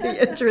could be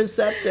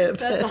interoceptive.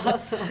 That's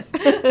awesome.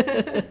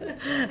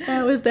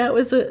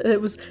 It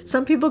was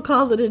some people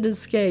call it an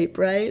escape,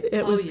 right?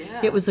 It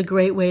was a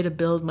great way to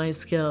build my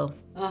skill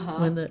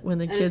when the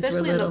kids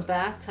were little. Especially in the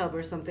bathtub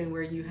or something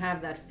where you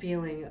have that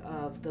feeling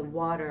of the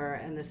water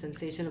and the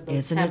sensation of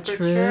the temperature.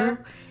 Isn't it true?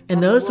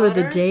 And those were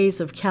the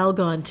days of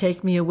Calgon,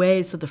 Take Me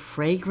Away, so the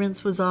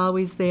fragrance was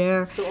always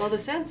there. So all the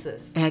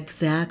senses.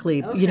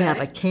 Exactly. Okay. You'd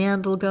have a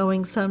candle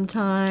going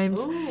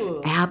sometimes.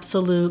 Ooh.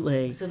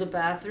 Absolutely. So the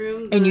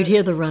bathroom. And you'd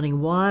hear the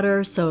running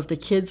water, so if the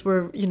kids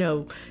were,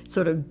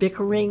 sort of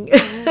bickering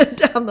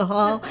down the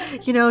hall,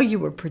 you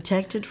were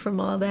protected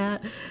from all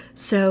that.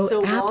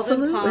 So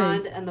absolutely.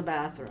 Walden Pond and the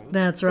bathroom.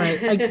 That's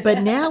right.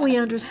 But now we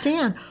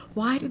understand,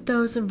 why did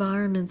those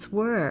environments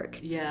work?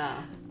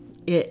 Yeah.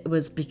 It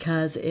was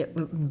because it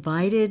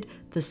invited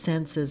the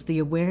senses, the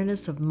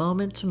awareness of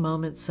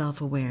moment-to-moment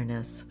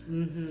self-awareness.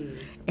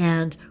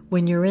 And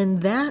when you're in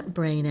that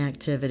brain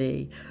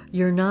activity,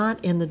 you're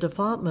not in the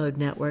default mode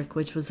network,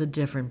 which was a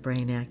different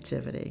brain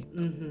activity.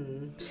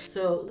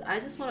 So I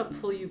just want to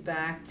pull you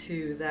back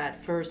to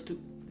that first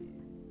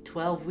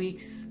 12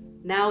 weeks.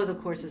 Now the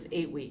course is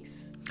 8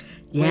 weeks.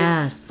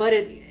 Yes. But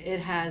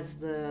it has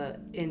the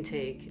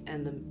intake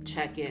and the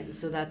check-in,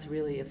 so that's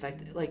really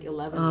effective, like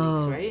 11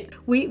 weeks, right?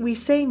 We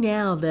say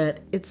now that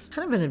it's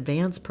kind of an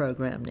advanced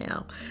program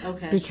now.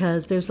 Okay.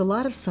 Because there's a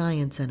lot of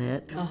science in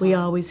it. We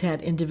always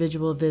had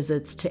individual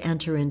visits to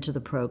enter into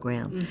the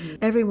program.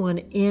 Everyone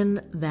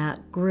in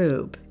that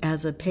group,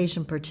 as a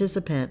patient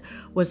participant,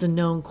 was a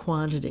known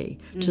quantity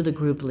to the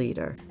group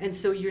leader. And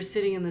so you're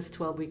sitting in this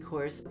 12-week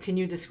course. Can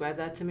you describe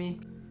that to me?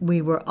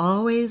 We were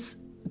always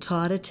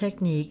taught a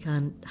technique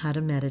on how to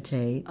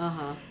meditate,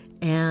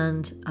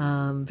 and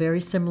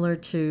very similar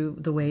to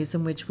the ways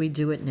in which we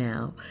do it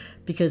now,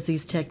 because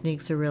these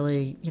techniques are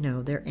really,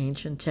 they're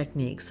ancient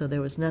techniques, so there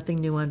was nothing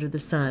new under the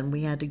sun.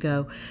 We had to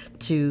go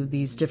to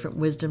these different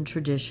wisdom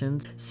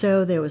traditions.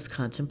 So there was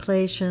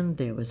contemplation,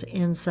 there was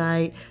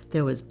insight,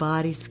 there was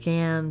body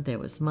scan, there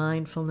was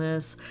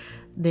mindfulness.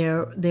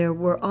 There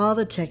were all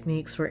the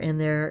techniques were in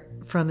there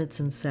from its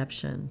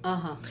inception.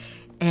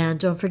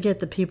 And don't forget,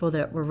 the people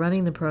that were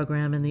running the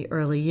program in the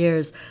early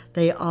years,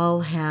 they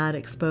all had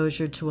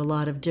exposure to a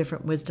lot of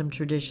different wisdom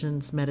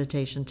traditions,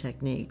 meditation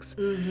techniques.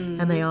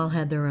 And they all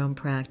had their own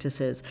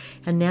practices.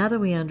 And now that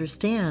we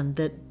understand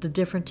that the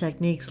different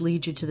techniques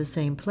lead you to the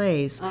same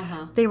place,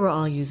 they were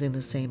all using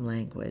the same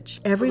language.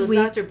 Every week,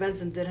 Dr.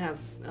 Benson did have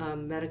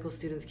medical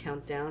students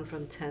count down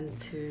from 10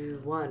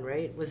 to 1,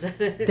 right? Was that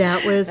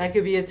that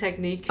could be a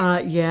technique?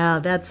 Yeah,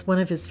 that's one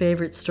of his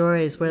favorite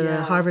stories, where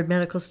the Harvard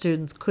medical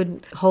students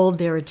couldn't hold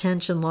their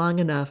attention long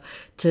enough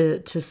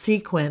to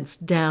sequence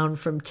down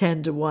from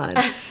 10 to 1.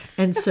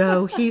 And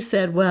so he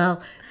said,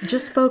 well,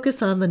 just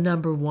focus on the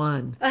number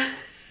 1.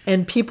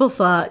 And people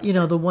thought,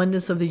 the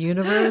oneness of the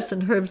universe.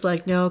 And Herb's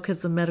like, no,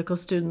 because the medical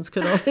students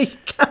could only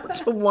count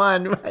to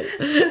 1,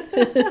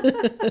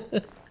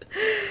 right?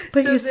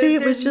 But so you see,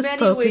 it was just many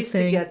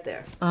focusing. Ways to get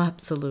there.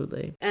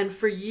 Absolutely. And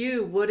for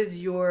you, what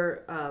is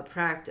your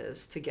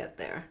practice to get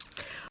there?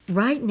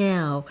 Right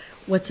now,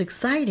 what's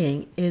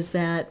exciting is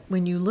that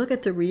when you look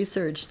at the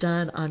research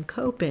done on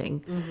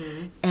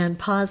coping and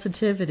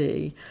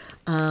positivity,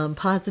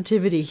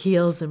 positivity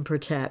heals and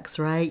protects,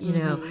 right?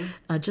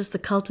 Just the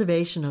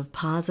cultivation of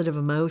positive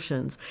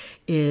emotions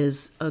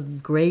is a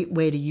great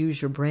way to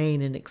use your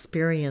brain and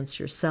experience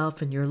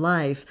yourself and your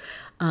life.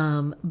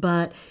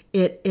 But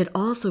it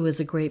also is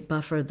a great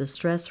buffer of the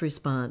stress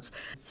response.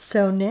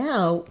 So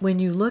now, when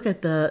you look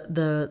at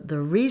the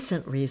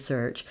recent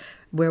research,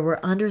 where we're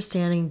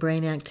understanding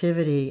brain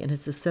activity and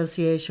its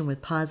association with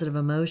positive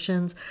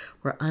emotions,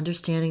 we're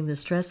understanding the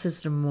stress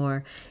system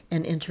more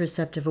and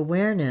interoceptive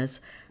awareness.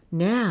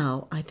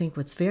 Now, I think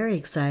what's very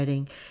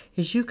exciting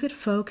is you could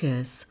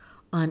focus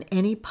on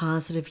any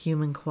positive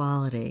human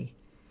quality,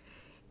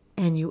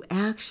 and you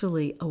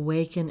actually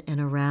awaken and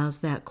arouse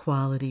that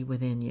quality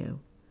within you.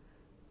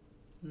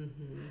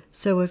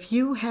 So if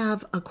you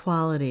have a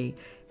quality,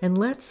 and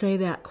let's say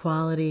that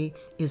quality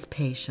is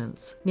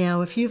patience.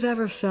 Now, if you've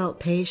ever felt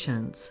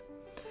patience,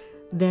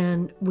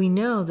 then we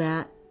know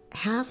that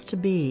has to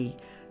be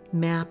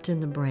mapped in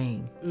the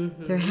brain.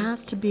 There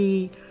has to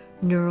be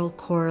neural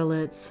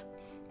correlates,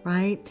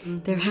 right?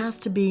 There has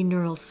to be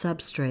neural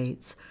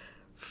substrates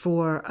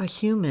for a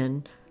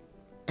human,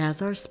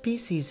 as our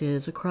species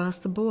is across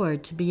the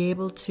board, to be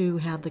able to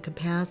have the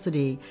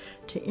capacity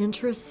to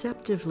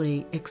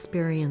interoceptively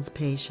experience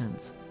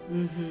patience.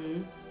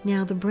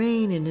 Now, the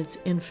brain, in its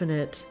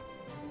infinite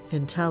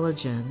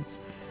intelligence,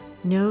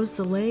 knows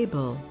the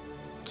label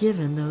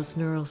given those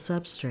neural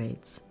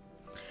substrates.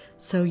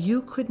 So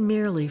you could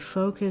merely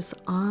focus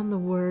on the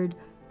word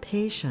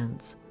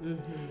patience,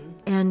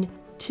 and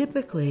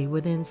typically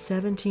within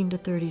 17 to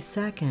 30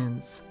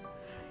 seconds,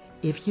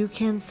 if you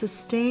can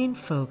sustain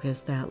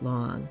focus that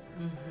long,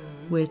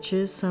 which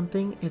is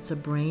something, it's a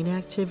brain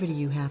activity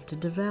you have to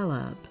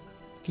develop.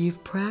 If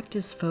you've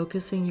practiced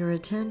focusing your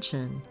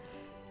attention,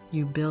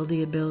 you build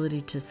the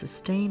ability to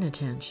sustain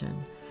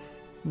attention.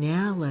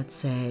 Now let's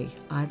say,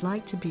 I'd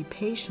like to be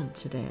patient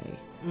today.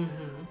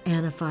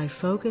 And if I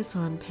focus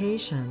on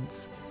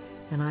patience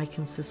and I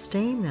can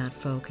sustain that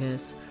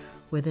focus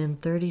within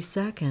 30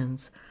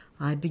 seconds,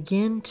 I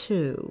begin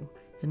to,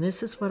 and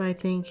this is what I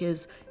think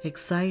is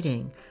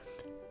exciting,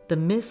 the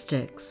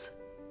mystics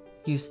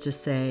used to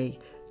say,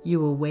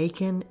 you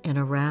awaken and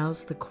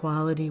arouse the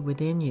quality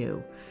within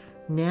you.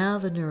 Now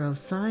the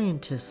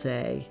neuroscientists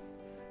say,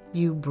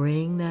 you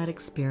bring that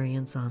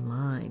experience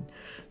online.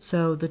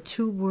 So the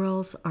two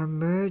worlds are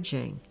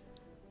merging.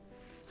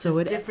 So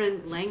it's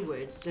different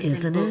language,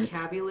 different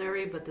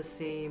vocabulary, but the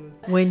same.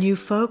 When you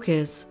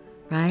focus,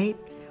 right?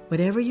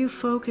 Whatever you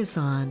focus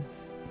on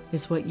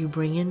is what you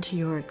bring into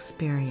your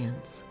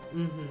experience.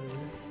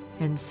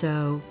 And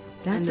so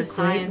that's a great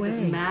way. And the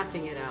science is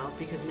mapping it out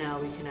because now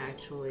we can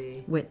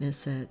actually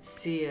witness it,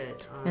 see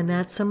it. And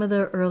that's some of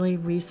the early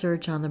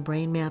research on the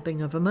brain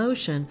mapping of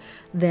emotion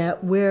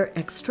that we're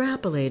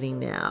extrapolating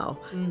now,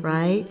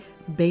 right?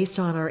 Based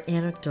on our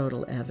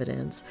anecdotal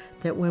evidence,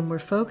 that when we're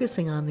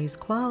focusing on these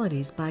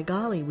qualities, by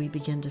golly, we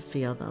begin to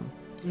feel them.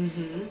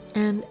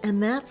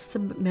 And that's the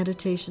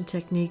meditation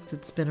technique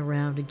that's been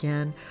around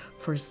again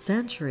for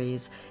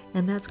centuries,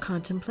 and that's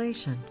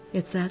contemplation.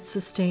 It's that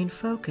sustained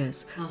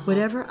focus.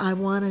 Whatever I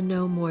want to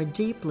know more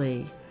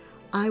deeply,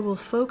 I will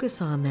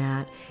focus on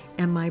that,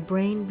 and my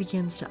brain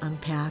begins to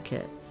unpack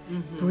it,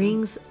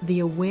 brings the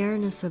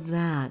awareness of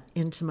that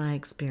into my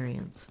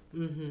experience.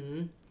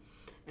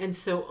 And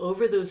so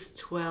over those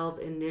 12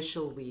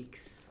 initial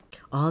weeks,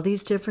 all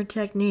these different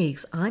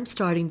techniques, I'm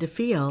starting to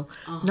feel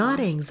not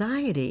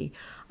anxiety.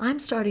 I'm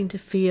starting to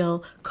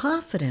feel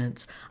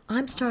confidence.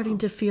 I'm starting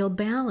to feel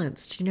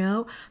balanced, you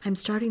know? I'm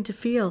starting to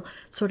feel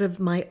sort of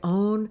my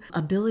own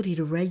ability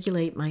to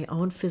regulate my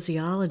own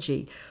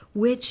physiology,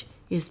 which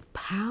is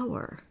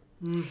power.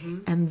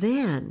 And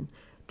then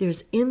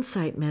there's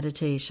insight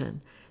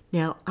meditation.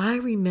 Now, I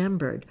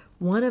remembered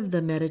one of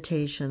the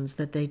meditations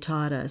that they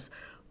taught us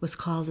was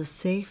called a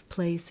safe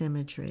place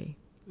imagery.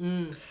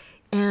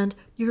 And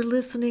you're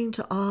listening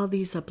to all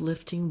these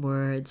uplifting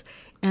words,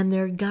 and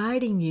they're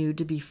guiding you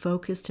to be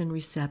focused and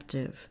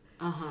receptive.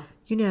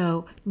 You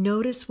know,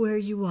 notice where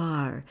you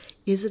are.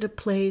 Is it a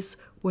place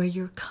where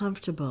you're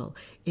comfortable?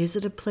 Is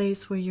it a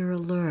place where you're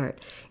alert?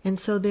 And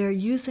so they're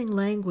using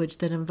language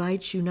that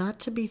invites you not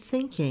to be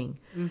thinking,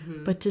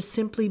 but to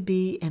simply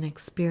be an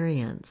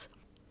experience.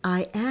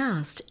 I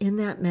asked in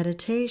that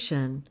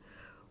meditation,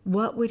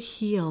 what would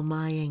heal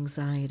my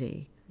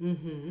anxiety?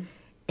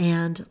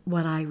 And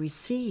what I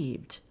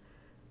received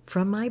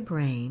from my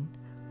brain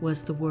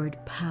was the word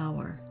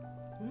power.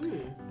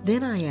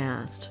 Then I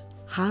asked,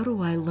 how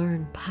do I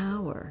learn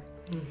power?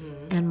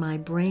 And my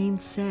brain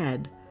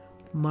said,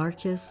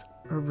 Marcus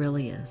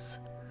Aurelius.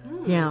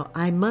 Now,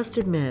 I must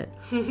admit,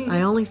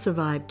 I only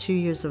survived 2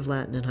 years of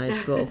Latin in high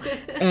school.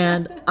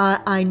 And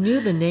I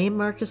knew the name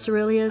Marcus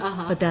Aurelius,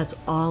 but that's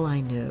all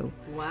I knew.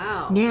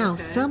 Wow. Now,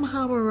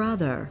 somehow or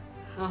other,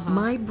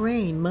 my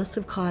brain must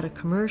have caught a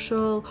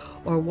commercial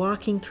or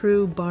walking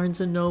through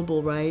Barnes &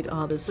 Noble, right?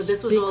 All this big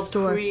store. So this was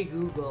all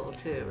pre-Google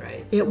too,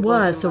 right? So it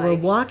was. So we're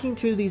walking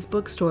through these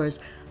bookstores.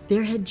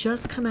 There had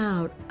just come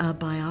out a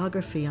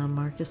biography on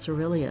Marcus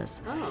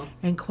Aurelius.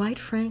 And quite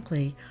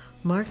frankly,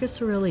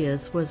 Marcus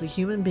Aurelius was a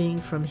human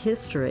being from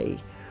history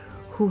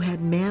who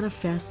had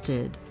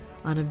manifested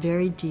on a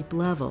very deep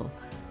level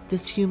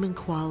this human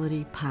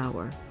quality,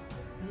 power.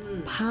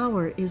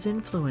 Power is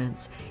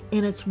influence,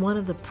 and it's one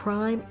of the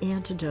prime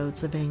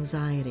antidotes of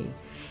anxiety.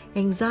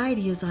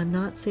 Anxiety is I'm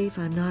not safe,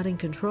 I'm not in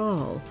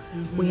control.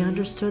 We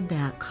understood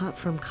that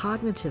from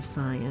cognitive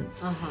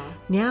science.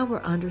 Now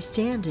we're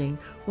understanding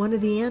one of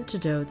the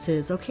antidotes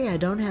is, okay, I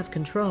don't have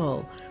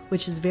control,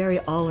 which is very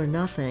all or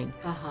nothing,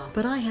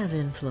 but I have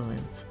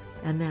influence,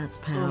 and that's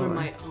power. Over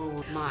my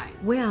own mind.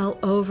 Well,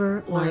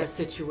 over or a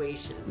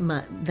situation.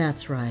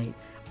 That's right.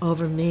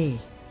 Over me.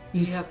 So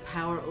you have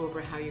power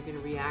over how you're going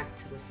to react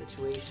to the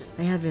situation.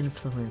 I have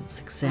influence,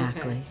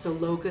 exactly. Okay. So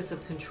locus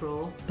of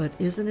control. But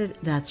isn't it,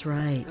 that's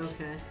right.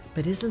 Okay.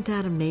 But isn't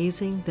that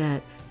amazing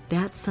that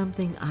that's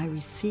something I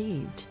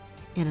received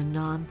in a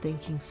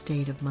non-thinking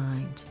state of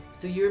mind?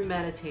 So you're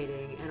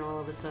meditating, and all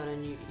of a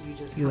sudden you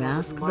just you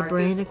ask the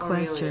brain a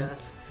question,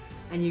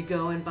 and you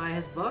go and buy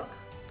his book.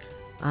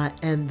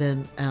 And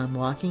then I'm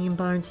walking in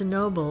Barnes and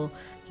Noble,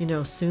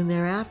 soon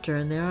thereafter,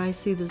 and there I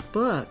see this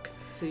book.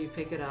 So you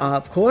pick it up.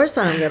 Of course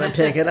I'm going to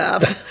pick it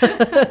up.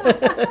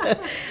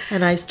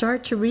 And I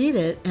start to read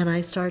it, and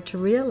I start to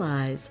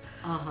realize,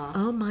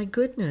 oh my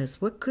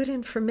goodness, what good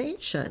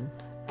information.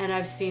 And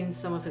I've seen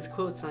some of his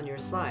quotes on your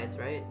slides,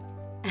 right?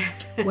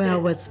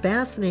 Well, what's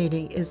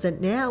fascinating is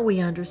that now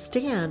we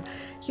understand,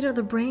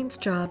 the brain's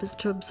job is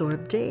to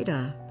absorb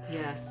data.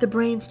 Yes. The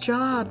brain's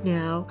job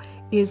now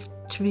is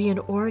to be an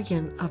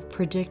organ of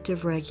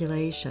predictive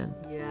regulation.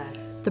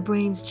 Yes. The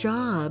brain's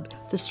job,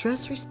 the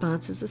stress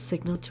response is a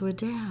signal to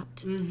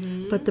adapt.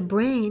 Mm-hmm. But the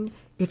brain,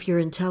 if you're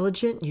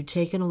intelligent, you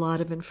take in a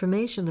lot of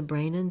information, the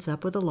brain ends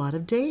up with a lot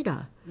of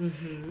data.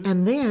 Mm-hmm.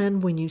 And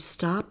then when you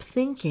stop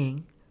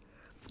thinking,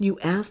 you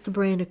ask the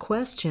brain a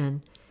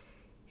question,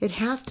 it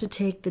has to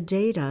take the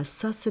data,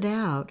 suss it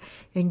out,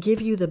 and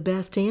give you the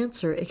best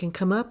answer it can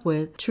come up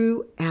with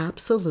to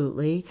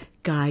absolutely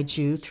guide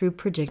you through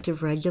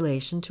predictive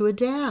regulation to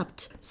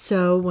adapt.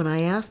 So when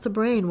I ask the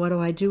brain, what do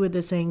I do with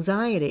this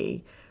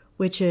anxiety,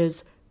 which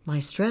is my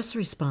stress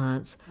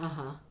response,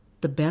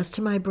 the best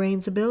of my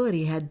brain's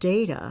ability had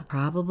data,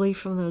 probably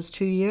from those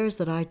 2 years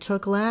that I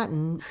took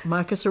Latin.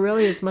 Marcus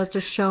Aurelius must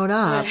have shown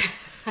up,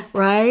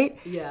 right?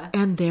 Yeah.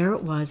 And there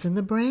it was in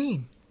the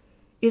brain.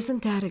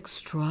 Isn't that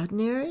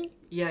extraordinary?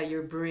 Yeah,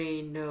 your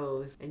brain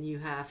knows, and you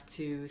have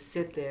to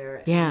sit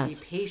there Yes. and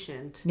be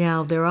patient.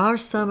 Now, there are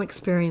some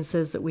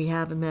experiences that we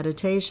have in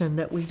meditation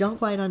that we don't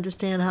quite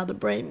understand how the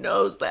brain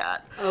knows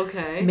that.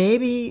 Okay.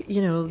 Maybe,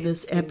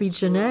 this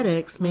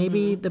epigenetics,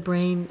 maybe the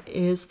brain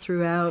is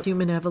throughout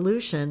human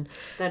evolution.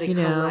 That it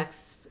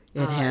collects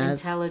it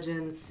has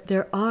intelligence.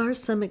 There are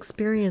some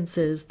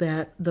experiences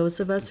that those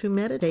of us who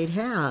meditate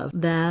have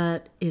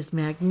that is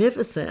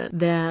magnificent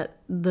that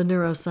the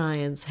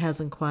neuroscience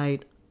hasn't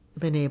quite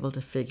been able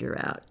to figure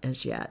out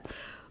as yet.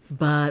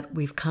 But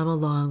we've come a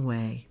long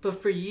way.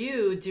 But for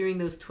you, during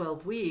those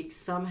 12 weeks,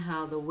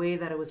 somehow the way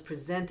that it was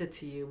presented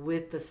to you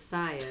with the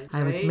science,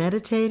 I was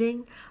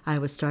meditating. I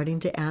was starting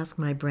to ask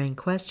my brain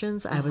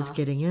questions. I was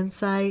getting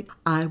insight.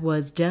 I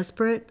was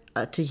desperate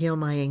to heal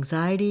my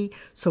anxiety.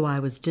 So I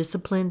was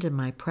disciplined in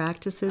my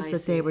practices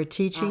that they were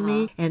teaching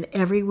me. And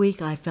every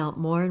week I felt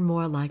more and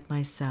more like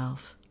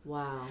myself.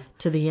 Wow.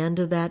 To the end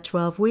of that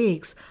 12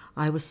 weeks,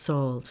 I was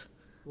sold.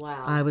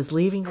 Wow. I was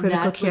leaving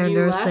critical care when you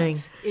nursing.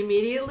 Left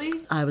immediately?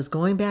 I was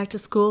going back to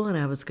school and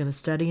I was going to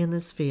study in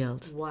this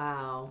field.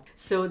 Wow.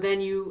 So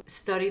then you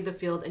studied the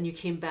field and you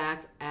came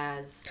back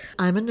as...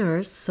 I'm a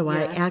nurse, so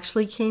Yes. I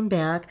actually came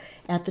back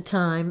at the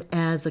time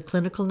as a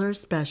clinical nurse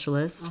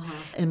specialist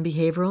in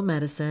behavioral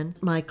medicine.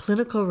 My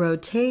clinical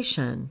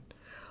rotation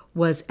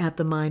was at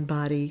the Mind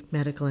Body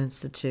Medical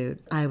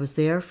Institute. I was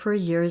there for a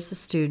year as a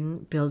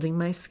student, building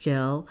my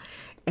skill.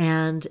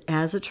 And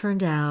as it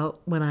turned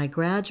out, when I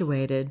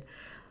graduated,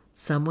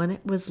 someone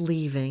was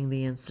leaving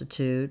the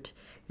institute,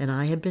 and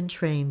I had been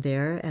trained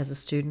there as a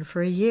student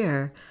for a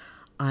year.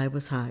 I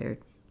was hired.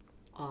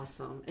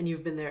 Awesome. And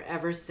you've been there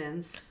ever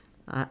since?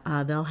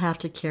 They'll have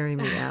to carry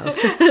me out.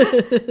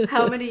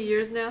 How many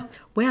years now?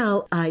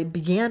 Well, I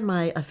began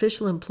my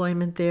official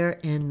employment there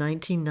in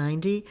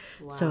 1990,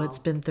 so it's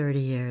been 30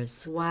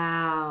 years.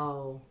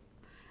 Wow.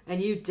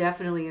 And you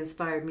definitely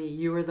inspired me.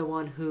 You were the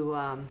one who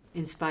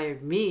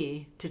inspired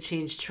me to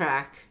change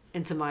track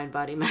into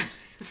mind-body medicine.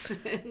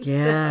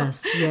 Yes,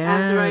 so yes.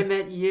 After I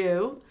met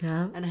you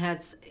Yeah. and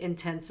had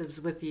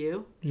intensives with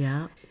you,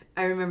 Yeah.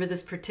 I remember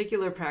this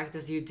particular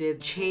practice you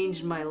did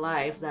changed my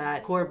life,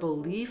 that core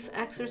belief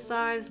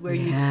exercise where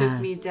you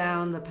took me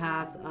down the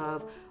path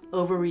of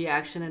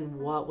overreaction and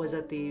what was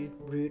at the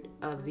root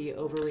of the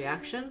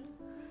overreaction.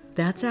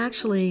 That's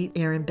actually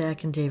Aaron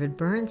Beck and David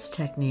Burns'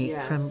 technique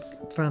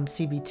from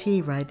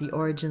CBT, right? The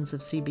origins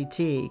of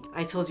CBT.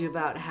 I told you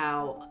about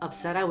how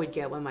upset I would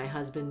get when my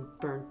husband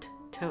burnt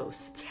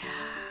toast.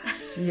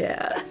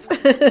 Yes.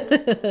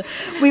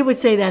 We would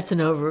say that's an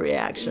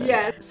overreaction.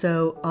 Yes.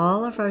 So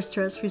all of our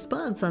stress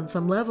response on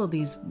some level,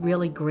 these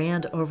really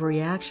grand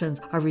overreactions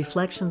are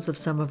reflections of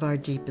some of our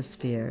deepest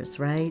fears,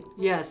 right?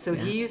 Yeah, so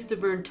he used to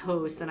burn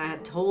toast, and I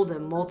had told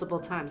him multiple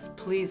times,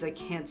 please, I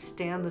can't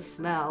stand the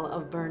smell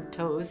of burnt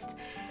toast.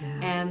 Yeah.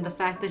 And the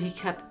fact that he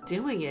kept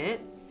doing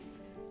it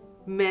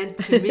meant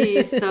to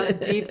me so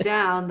deep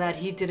down that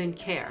he didn't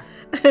care,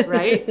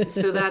 right?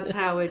 So that's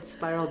how it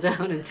spiraled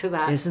down into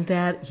that. Isn't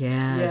that?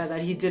 Yes. Yeah,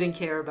 that he didn't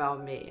care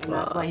about me, and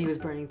that's why he was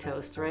burning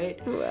toast, right?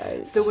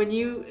 Right. So when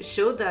you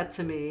showed that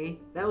to me,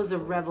 that was a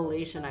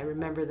revelation. I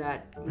remember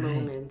that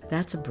moment.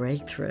 That's a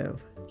breakthrough.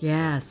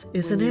 Yes,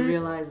 isn't when it? you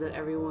realize that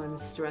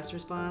everyone's stress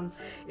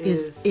response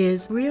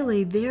is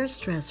really their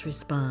stress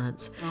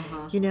response.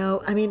 You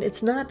know, I mean,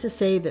 it's not to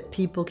say that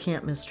people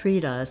can't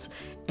mistreat us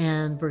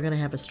and we're going to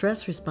have a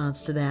stress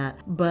response to that.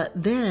 But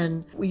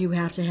then you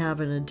have to have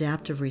an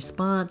adaptive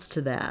response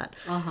to that.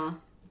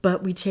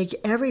 But we take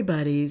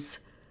everybody's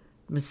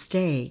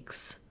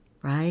mistakes,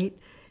 right,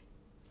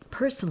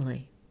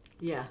 personally.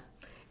 Yeah.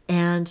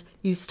 And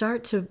you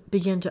start to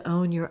begin to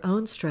own your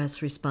own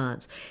stress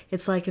response.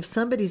 It's like if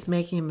somebody's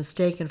making a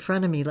mistake in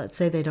front of me, let's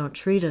say they don't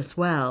treat us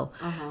well,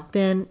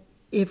 then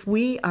if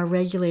we are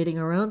regulating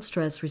our own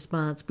stress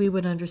response, we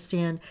would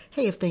understand,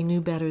 hey, if they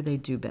knew better,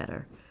 they'd do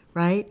better,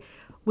 right?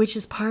 Which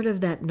is part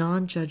of that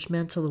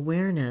non-judgmental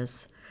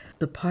awareness,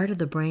 the part of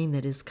the brain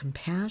that is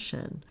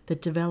compassion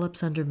that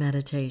develops under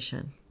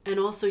meditation. And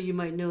also you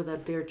might know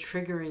that they're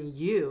triggering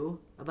you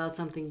about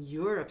something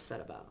you're upset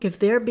about. If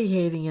they're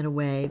behaving in a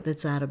way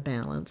that's out of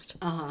balance,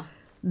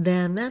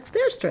 then that's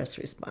their stress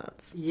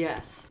response.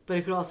 Yes, but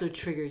it could also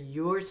trigger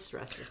your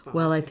stress response.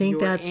 Well, I think You're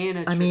that's, in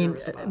a I mean,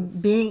 trigger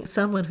response. being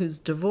someone who's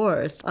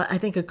divorced, I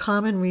think a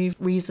common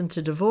reason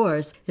to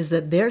divorce is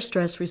that their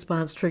stress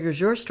response triggers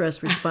your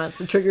stress response,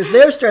 and triggers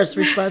their stress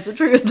response, and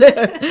triggers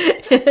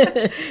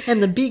their,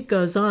 and the beat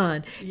goes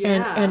on.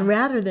 Yeah. And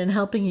rather than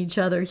helping each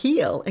other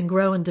heal and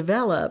grow and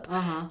develop,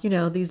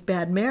 these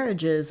bad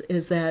marriages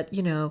is that,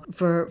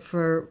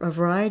 for a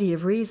variety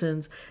of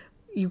reasons,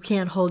 you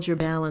can't hold your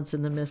balance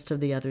in the midst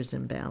of the other's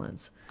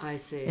imbalance. I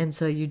see. And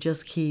so you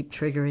just keep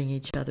triggering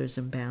each other's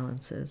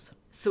imbalances.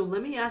 So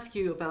let me ask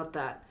you about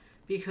that,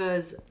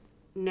 because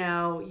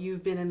now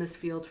you've been in this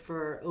field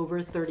for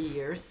over 30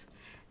 years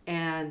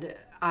and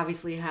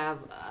obviously have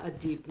a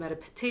deep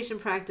meditation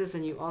practice,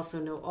 and you also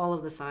know all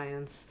of the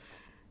science.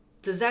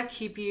 Does that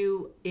keep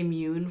you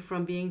immune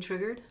from being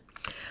triggered?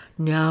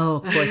 No,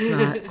 of course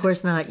not. Of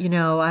course not.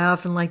 I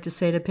often like to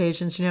say to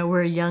patients,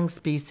 we're a young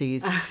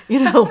species.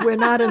 We're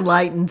not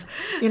enlightened,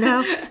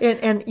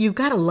 and you've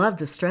got to love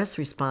the stress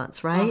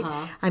response, right?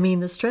 I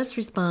mean, the stress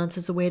response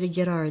is a way to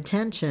get our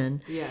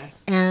attention.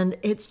 Yes. And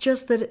it's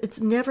just that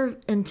it's never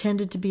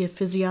intended to be a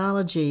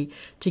physiology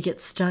to get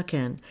stuck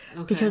in.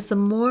 Okay. Because the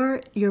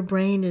more your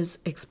brain is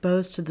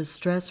exposed to the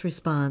stress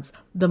response,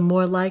 the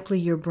more likely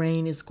your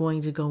brain is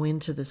going to go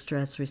into the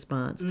stress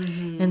response.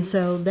 And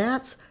so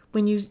that's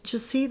when you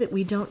just see that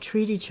we don't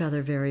treat each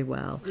other very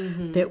well,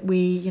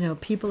 that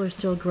people are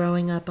still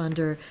growing up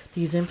under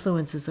these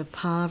influences of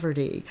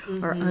poverty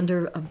or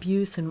under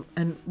abuse in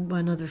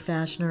one other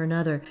fashion or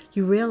another,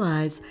 you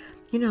realize,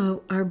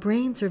 our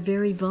brains are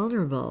very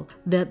vulnerable,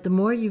 that the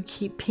more you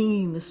keep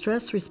pinging the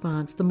stress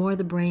response, the more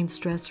the brain's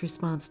stress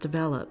response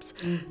develops,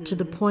 to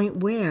the point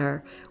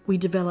where we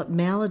develop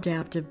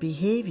maladaptive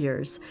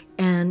behaviors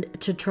and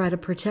to try to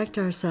protect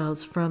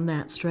ourselves from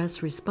that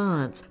stress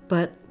response.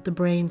 But the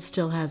brain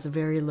still has a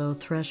very low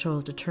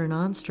threshold to turn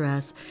on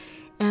stress,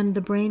 and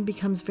the brain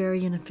becomes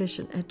very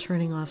inefficient at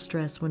turning off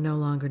stress when no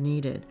longer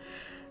needed.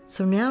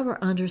 So now we're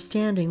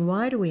understanding,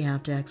 why do we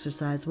have to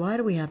exercise? Why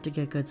do we have to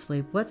get good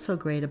sleep? What's so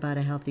great about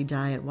a healthy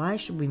diet? Why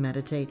should we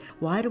meditate?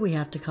 Why do we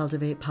have to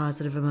cultivate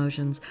positive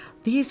emotions?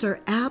 These are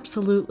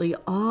absolutely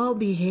all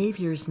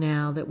behaviors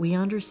now that we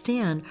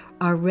understand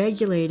are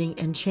regulating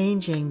and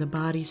changing the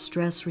body's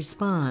stress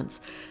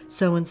response.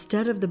 So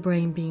instead of the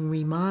brain being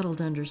remodeled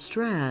under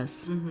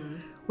stress,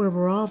 where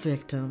we're all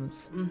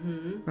victims,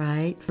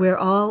 right? We're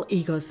all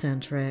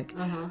egocentric.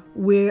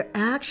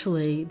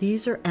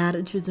 These are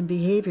attitudes and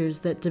behaviors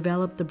that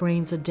develop the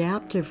brain's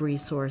adaptive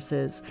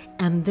resources,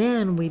 and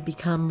then we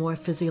become more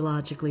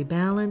physiologically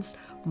balanced,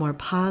 more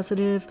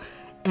positive,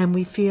 and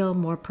we feel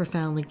more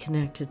profoundly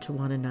connected to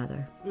one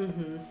another.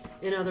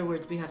 In other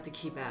words, we have to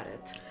keep at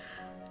it.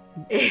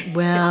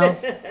 Well,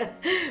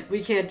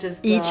 we can't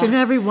just each and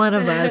every one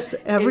of us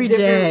every in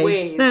day.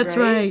 Ways, that's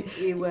right.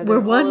 We're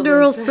one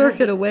neural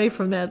circuit away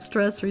from that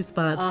stress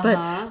response.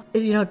 But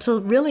to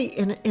really,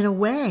 in a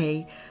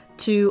way,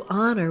 to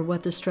honor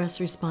what the stress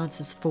response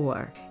is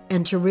for,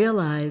 and to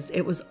realize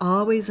it was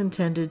always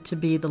intended to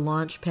be the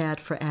launch pad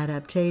for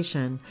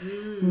adaptation,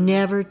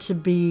 never to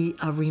be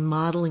a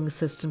remodeling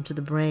system to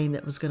the brain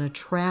that was going to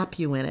trap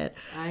you in it,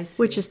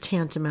 which is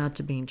tantamount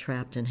to being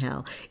trapped in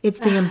hell.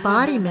 It's the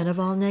embodiment of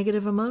all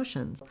negative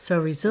emotions.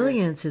 So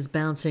resilience is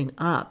bouncing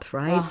up,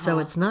 right? So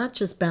it's not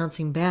just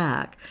bouncing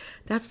back.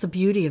 That's the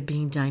beauty of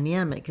being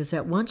dynamic, is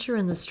that once you're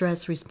in the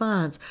stress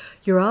response,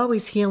 you're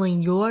always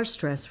healing your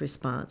stress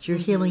response. You're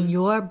healing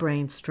your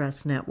brain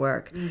stress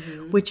network,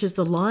 which is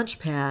the launch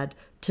pad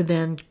to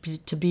then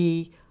to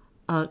be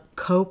a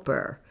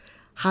coper.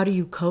 How do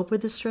you cope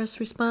with the stress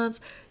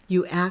response?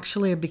 You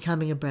actually are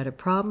becoming a better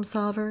problem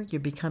solver. You're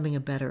becoming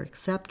a better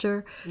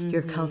acceptor.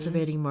 You're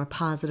cultivating more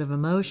positive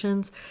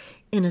emotions.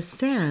 In a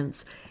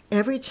sense,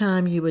 every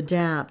time you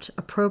adapt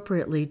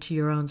appropriately to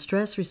your own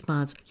stress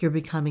response, you're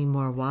becoming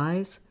more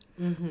wise.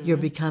 You're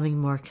becoming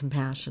more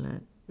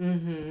compassionate.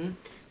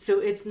 So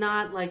it's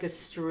not like a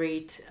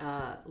straight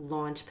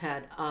launch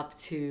pad up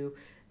to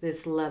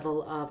this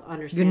level of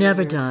understanding. You're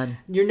never done.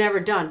 You're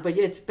never done, but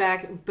it's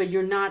back. But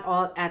you're not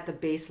all at the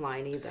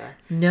baseline either.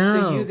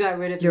 No. So you got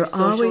rid of your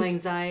social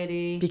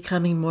anxiety.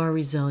 Becoming more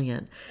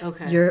resilient.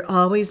 Okay. You're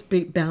always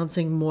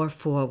bouncing more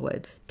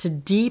forward to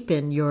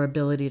deepen your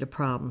ability to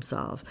problem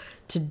solve,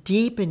 to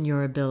deepen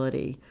your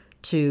ability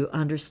to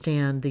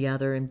understand the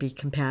other and be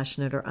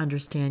compassionate, or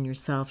understand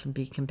yourself and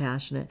be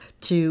compassionate,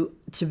 to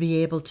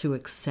be able to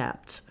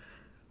accept.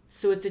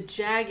 So it's a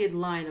jagged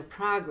line of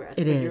progress,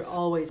 It but is. You're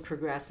always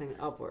progressing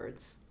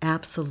upwards.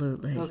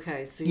 Absolutely.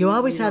 Okay, so you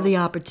always have don't- the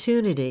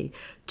opportunity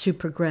to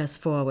progress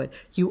forward.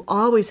 You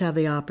always have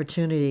the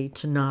opportunity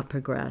to not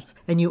progress.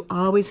 And you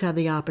always have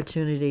the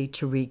opportunity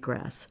to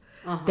regress.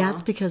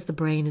 That's because the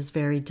brain is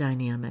very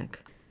dynamic.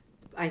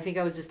 I think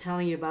I was just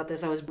telling you about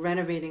this. I was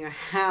renovating a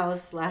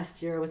house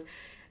last year. I was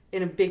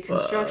in a big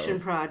construction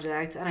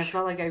project, and I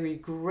felt like I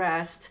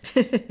regressed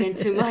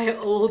into my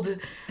old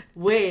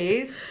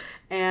ways.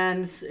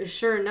 And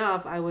sure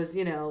enough, I was,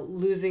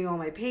 losing all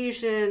my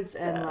patience,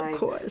 and Of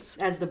course.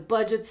 as the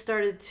budget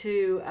started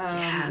to,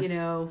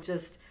 Yes.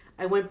 just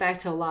I went back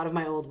to a lot of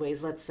my old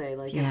ways. Let's say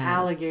like in Yes.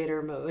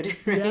 alligator mode,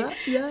 right?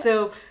 Yeah.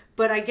 So,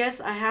 but I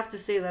guess I have to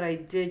say that I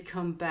did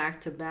come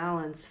back to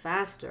balance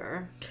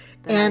faster.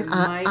 than And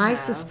I might I have.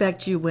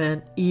 suspect you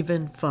went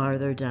even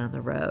farther down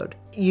the road.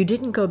 You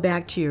didn't go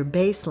back to your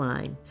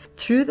baseline.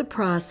 Through the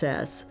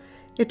process,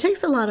 it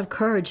takes a lot of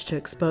courage to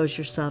expose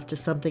yourself to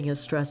something as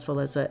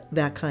stressful as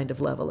that kind of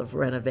level of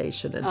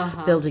renovation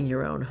and building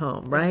your own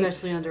home, right?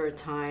 Especially under a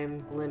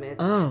time limit.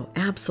 Oh,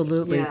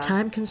 absolutely. Yeah.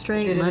 Time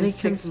constraint, Did it in money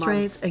 6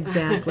 constraints. months.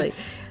 Exactly.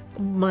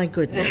 My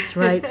goodness,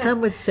 right?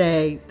 Some would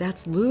say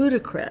that's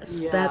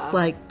ludicrous. Yeah. That's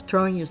like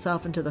throwing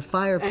yourself into the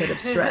fire pit of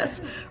stress,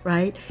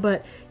 right?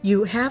 But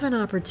you have an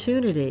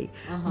opportunity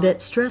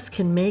that stress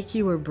can make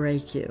you or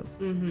break you.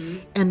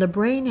 And the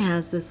brain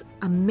has this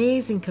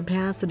amazing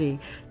capacity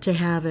to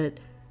have it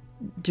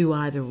do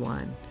either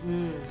one.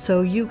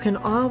 So you can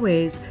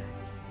always,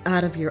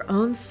 out of your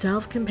own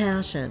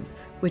self-compassion,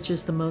 which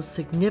is the most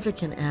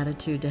significant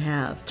attitude to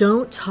have,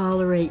 don't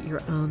tolerate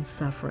your own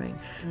suffering.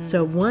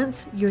 So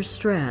once you're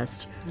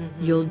stressed,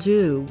 you'll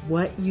do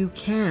what you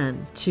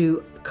can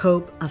to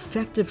cope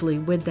effectively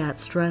with that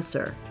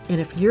stressor.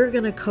 And if you're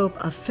going to cope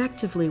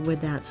effectively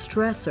with that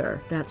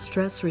stressor, that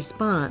stress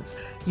response,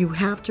 you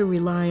have to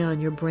rely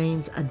on your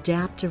brain's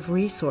adaptive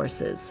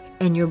resources.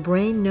 And your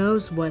brain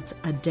knows what's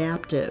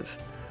adaptive,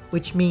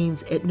 which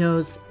means it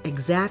knows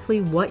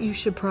exactly what you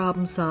should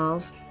problem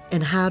solve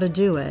and how to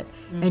do it.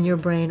 And your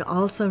brain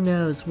also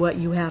knows what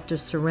you have to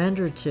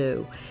surrender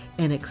to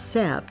and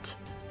accept,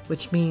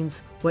 which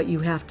means what you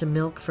have to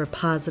milk for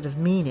positive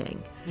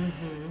meaning.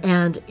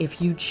 And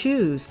if you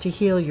choose to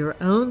heal your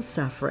own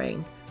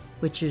suffering,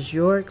 which is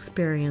your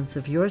experience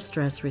of your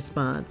stress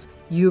response,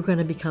 you're going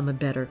to become a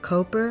better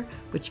coper,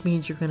 which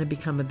means you're going to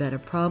become a better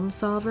problem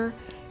solver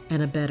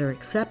and a better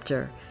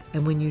acceptor.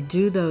 And when you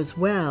do those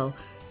well,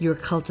 you're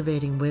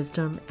cultivating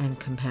wisdom and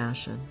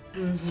compassion.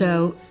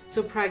 So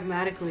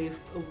pragmatically,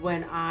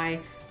 when I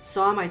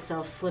saw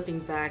myself slipping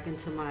back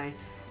into my,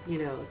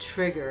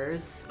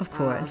 triggers, Of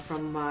course.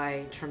 from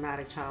my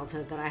traumatic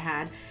childhood that I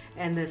had,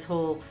 and this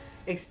whole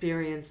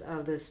experience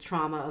of this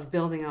trauma of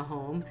building a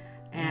home,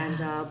 and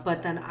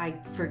but then I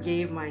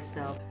forgave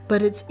myself.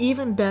 But it's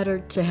even better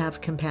to have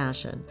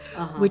compassion,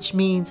 which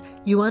means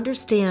you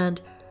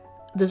understand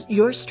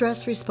your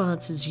stress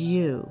response is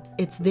you.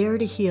 It's there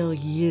to heal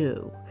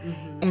you.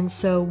 And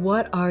so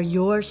what are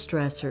your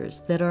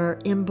stressors that are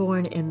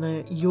inborn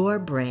in your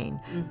brain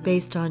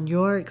based on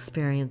your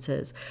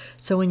experiences?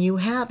 So when you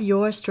have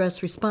your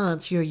stress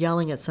response, you're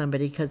yelling at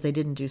somebody because they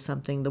didn't do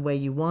something the way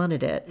you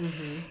wanted it.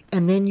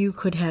 And then you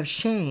could have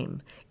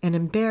shame and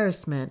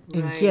embarrassment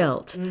and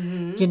guilt.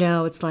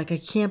 It's like, I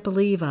can't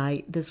believe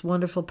this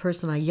wonderful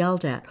person I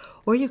yelled at.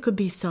 Or you could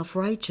be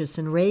self-righteous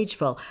and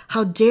rageful.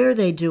 How dare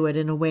they do it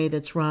in a way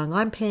that's wrong?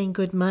 I'm paying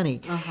good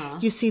money.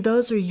 You see,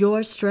 those are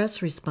your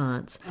stress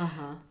response.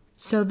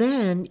 So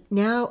then,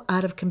 now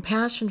out of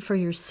compassion for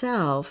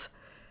yourself,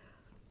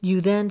 you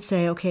then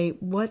say, okay,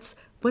 what's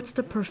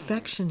the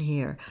perfection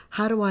here?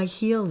 How do I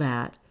heal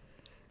that?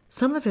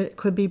 Some of it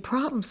could be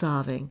problem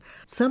solving.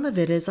 Some of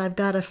it is, I've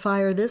got to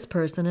fire this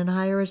person and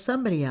hire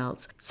somebody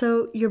else.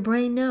 So your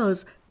brain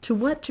knows to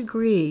what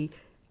degree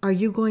are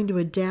you going to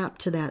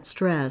adapt to that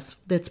stress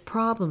that's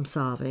problem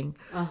solving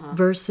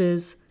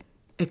versus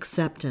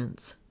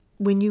acceptance.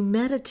 When you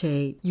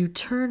meditate, you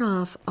turn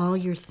off all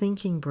your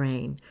thinking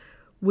brain,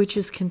 which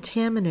is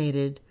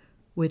contaminated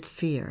with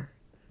fear,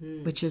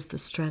 which is the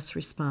stress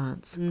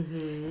response.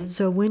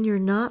 So when you're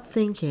not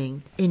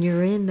thinking and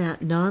you're in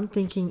that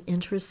non-thinking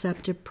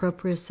interoceptive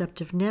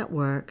proprioceptive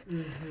network,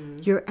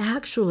 you're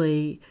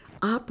actually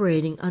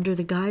operating under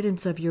the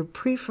guidance of your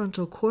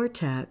prefrontal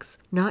cortex,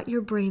 not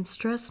your brain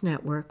stress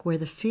network where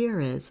the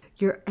fear is.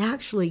 You're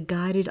actually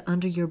guided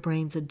under your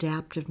brain's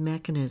adaptive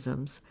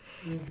mechanisms,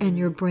 and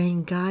your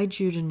brain guides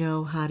you to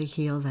know how to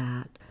heal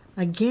that.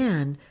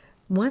 Again,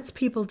 once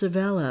people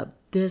develop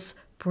this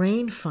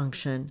brain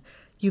function,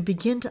 you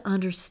begin to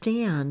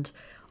understand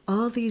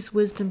all these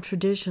wisdom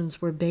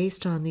traditions were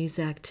based on these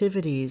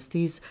activities,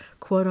 these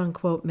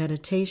quote-unquote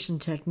meditation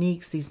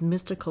techniques, these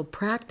mystical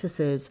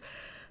practices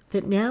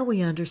that now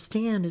we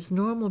understand is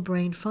normal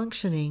brain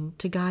functioning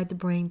to guide the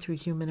brain through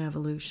human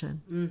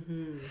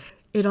evolution.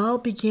 It all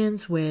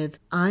begins with,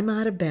 I'm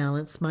out of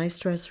balance, my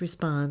stress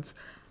response,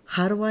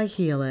 how do I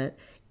heal it?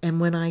 And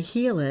when I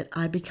heal it,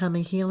 I become a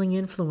healing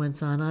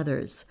influence on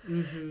others.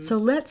 So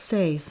let's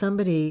say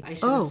somebody, I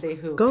shouldn't say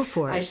who. Go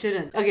for it. I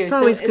shouldn't. Okay, it's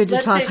always good to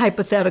talk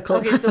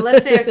hypotheticals. Okay, so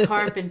let's say a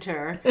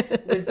carpenter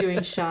was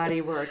doing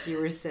shoddy work, you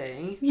were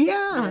saying.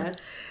 Yeah. Yes.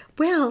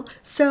 Well,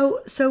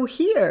 so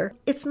here,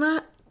 it's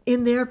not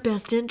in their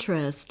best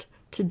interest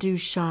to do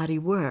shoddy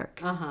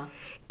work.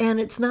 And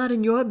it's not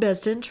in your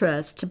best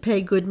interest to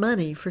pay good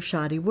money for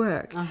shoddy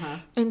work.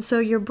 And so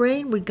your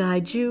brain would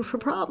guide you for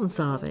problem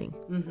solving.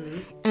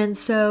 And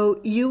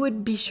so you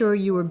would be sure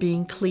you were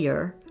being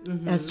clear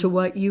as to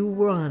what you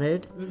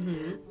wanted.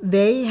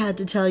 They had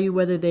to tell you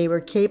whether they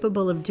were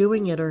capable of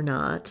doing it or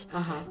not.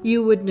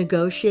 You would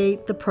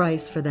negotiate the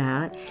price for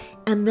that.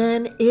 And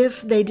then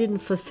if they didn't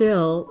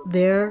fulfill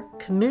their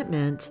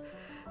commitment,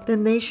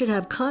 then they should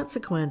have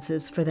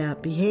consequences for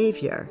that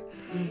behavior.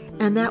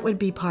 And that would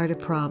be part of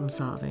problem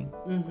solving.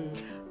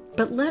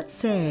 But let's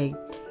say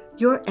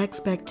your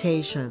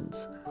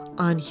expectations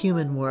on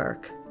human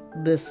work,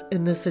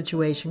 in this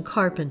situation,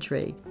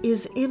 carpentry,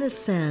 is in a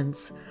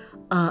sense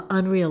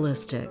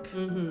unrealistic.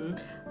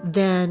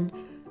 Then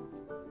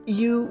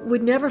you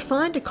would never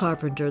find a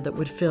carpenter that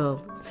would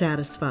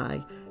satisfy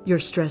your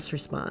stress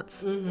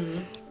response.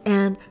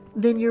 And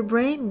then your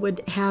brain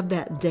would have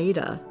that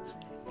data.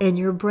 And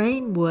your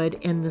brain would,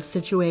 in the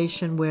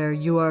situation where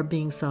you are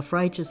being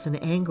self-righteous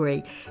and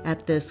angry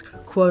at this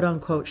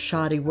quote-unquote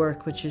shoddy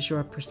work, which is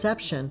your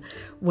perception,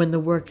 when the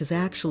work is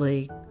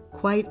actually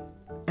quite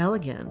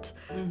elegant,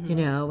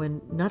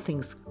 and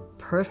nothing's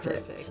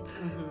perfect.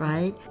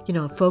 Right?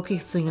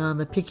 Focusing on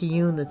the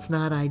picayune that's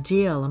not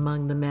ideal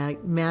among the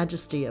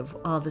majesty of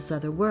all this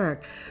other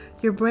work,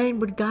 your brain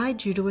would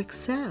guide you to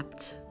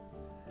accept,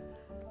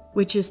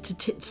 which is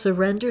to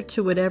surrender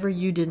to whatever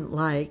you didn't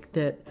like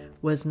that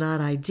was not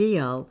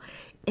ideal,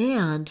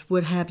 and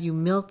would have you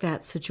milk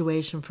that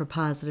situation for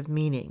positive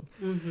meaning.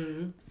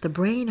 The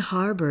brain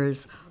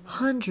harbors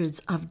hundreds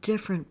of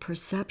different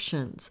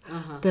perceptions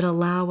that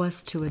allow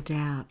us to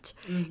adapt,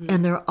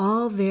 and they're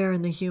all there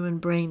in the human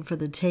brain for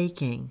the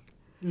taking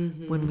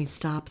when we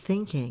stop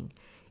thinking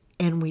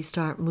and we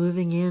start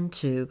moving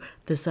into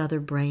this other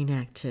brain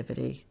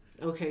activity.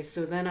 Okay,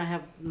 so then I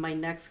have my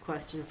next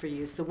question for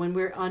you. So when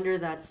we're under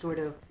that sort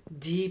of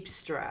deep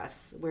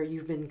stress where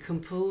you've been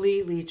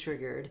completely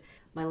triggered,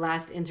 my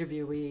last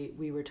interview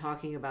we were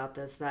talking about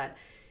this, that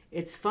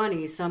it's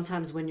funny,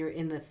 sometimes when you're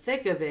in the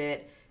thick of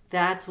it,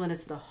 that's when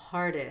it's the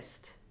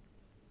hardest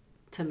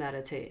to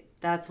meditate.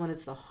 That's when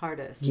it's the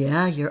hardest.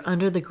 Yeah, you're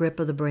under the grip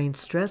of the brain's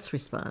stress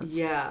response.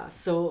 Yeah,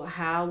 so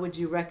how would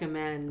you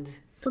recommend...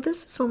 Well,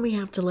 this is when we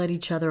have to let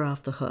each other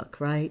off the hook,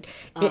 right?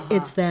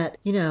 It's that,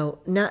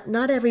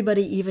 not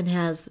everybody even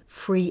has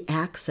free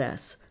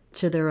access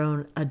to their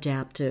own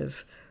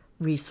adaptive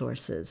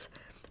resources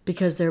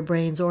because their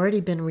brain's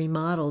already been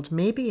remodeled,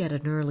 maybe at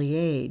an early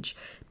age,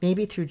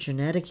 maybe through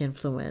genetic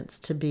influence,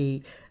 to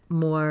be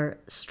more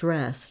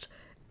stressed,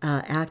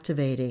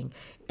 activating,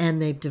 and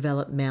they've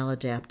developed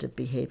maladaptive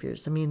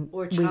behaviors.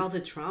 Or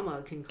childhood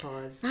trauma can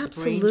cause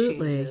absolutely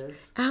brain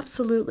changes.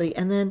 Absolutely.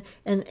 And then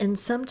and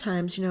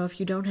sometimes, if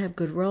you don't have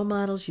good role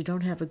models, you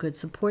don't have a good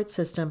support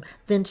system,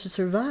 then to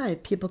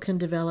survive, people can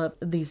develop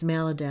these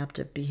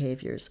maladaptive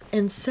behaviors.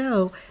 And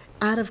so,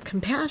 out of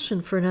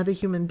compassion for another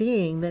human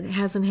being that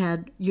hasn't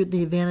had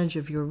the advantage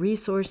of your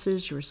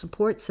resources, your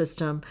support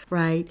system,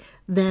 right,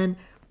 then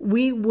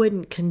we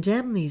wouldn't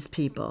condemn these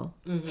people,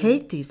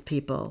 hate these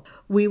people.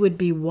 We would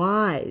be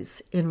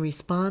wise in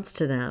response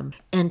to them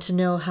and to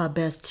know how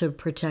best to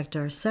protect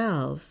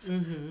ourselves,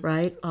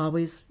 right?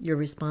 Always you're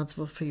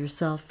responsible for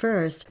yourself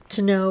first,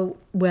 to know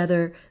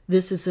whether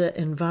this is an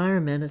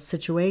environment, a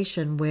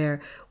situation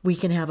where we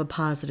can have a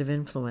positive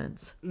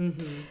influence.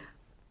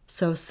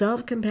 So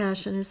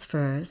self-compassion is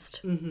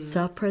first,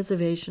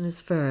 self-preservation is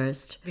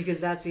first. Because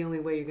that's the only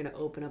way you're going to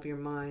open up your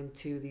mind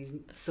to these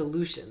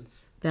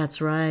solutions.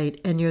 That's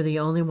right. And you're the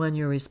only one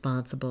you're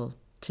responsible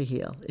to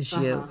heal, is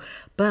you.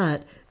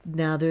 But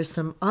now there's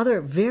some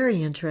other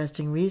very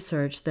interesting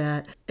research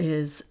that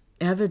is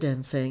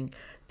evidencing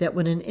that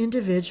when an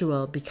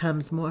individual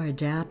becomes more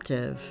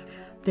adaptive,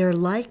 they're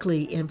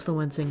likely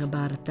influencing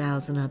about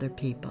 1,000 other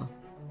people.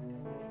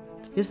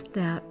 Isn't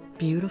that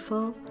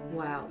beautiful?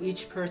 Wow,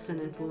 each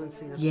person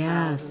influencing 1,000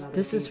 Yes, other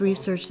this people. is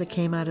research that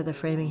came out of the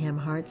Framingham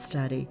Heart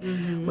Study,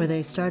 where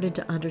they started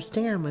to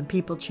understand when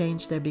people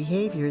changed their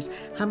behaviors,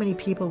 how many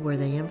people were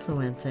they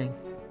influencing.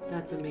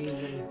 That's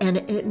amazing. And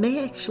it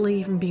may actually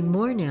even be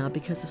more now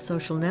because of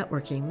social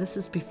networking. This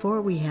is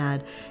before we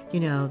had,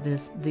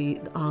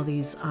 all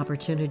these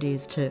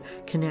opportunities to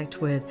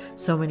connect with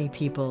so many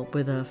people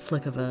with a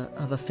flick of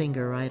a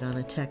finger, right, on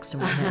a text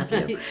and what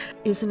have you.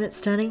 Isn't it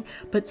stunning?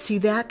 But see,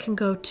 that can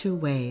go two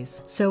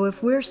ways. So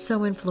if we're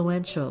so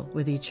influential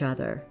with each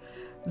other,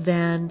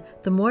 then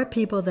the more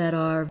people that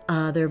are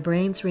their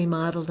brains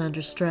remodeled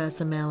under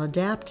stress and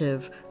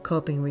maladaptive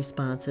coping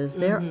responses,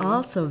 they're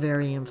also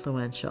very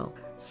influential.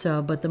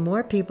 So, but the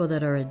more people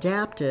that are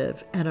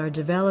adaptive and are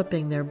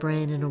developing their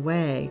brain in a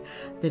way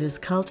that is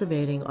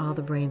cultivating all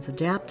the brain's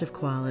adaptive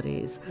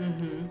qualities,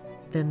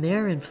 then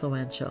they're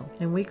influential.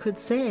 And we could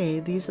say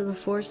these are the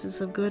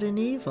forces of good and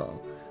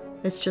evil.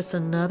 It's just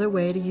another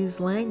way to use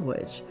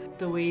language.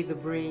 The way the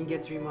brain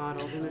gets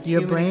remodeled in this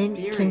Your human brain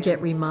experience. can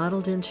get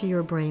remodeled into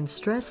your brain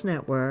stress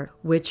network,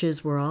 which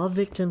is we're all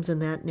victims in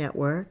that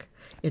network.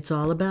 It's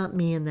all about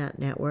me in that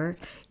network.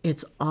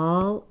 It's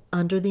all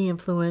under the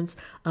influence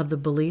of the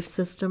belief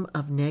system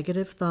of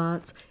negative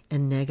thoughts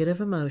and negative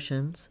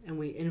emotions. And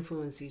we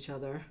influence each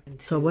other.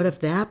 So what if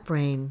that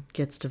brain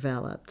gets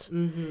developed?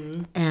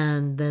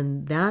 And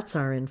then that's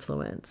our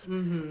influence,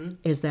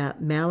 is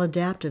that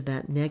maladaptive,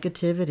 that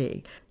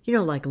negativity. You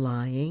know, like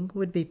lying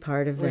would be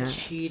part of that.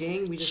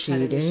 Cheating. We just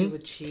had an issue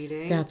with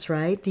cheating. That's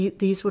right.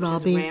 These would all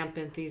be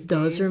rampant these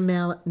those days. are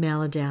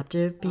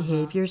maladaptive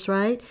behaviors,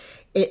 right?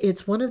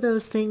 It's one of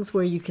those things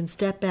where you can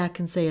step back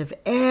and say, if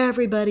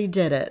everybody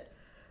did it,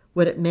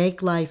 would it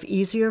make life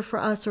easier for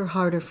us or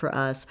harder for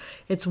us?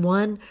 It's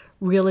one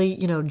really,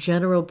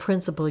 general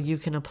principle you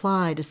can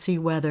apply to see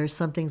whether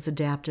something's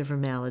adaptive or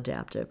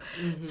maladaptive.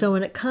 So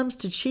when it comes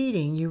to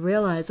cheating, you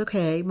realize,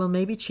 okay, well,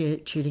 maybe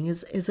cheating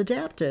is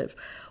adaptive.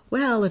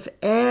 Well, if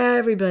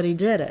everybody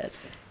did it,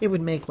 it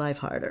would make life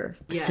harder.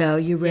 Yes, so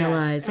you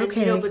realize, and,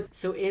 okay.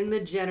 So in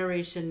the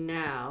generation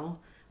now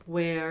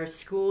where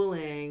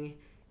schooling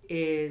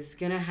is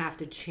going to have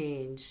to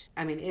change,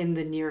 in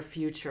the near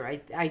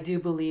future, I do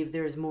believe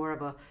there's more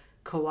of a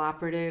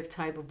cooperative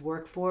type of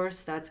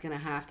workforce that's going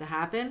to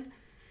happen,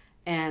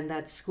 and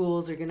that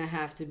schools are going to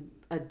have to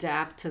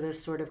adapt to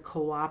this sort of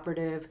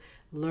cooperative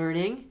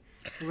learning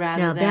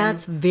rather Now, than...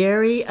 that's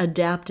very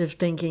adaptive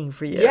thinking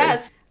for you.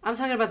 Yes. I'm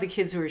talking about the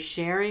kids who are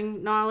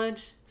sharing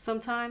knowledge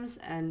sometimes,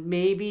 and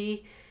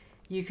maybe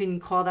you can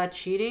call that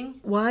cheating.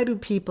 Why do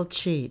people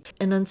cheat?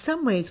 And in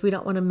some ways, we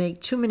don't want to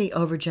make too many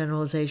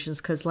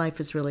overgeneralizations because life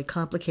is really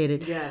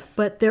complicated. Yes.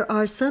 But there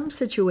are some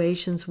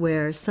situations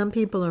where some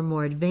people are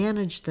more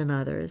advantaged than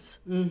others.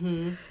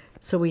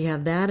 So we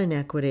have that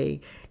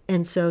inequity.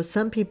 And so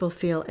some people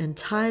feel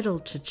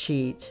entitled to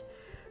cheat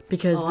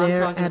because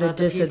they're at a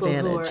disadvantage.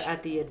 The people who are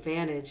at the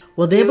advantage.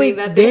 Well, then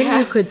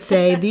you could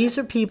say these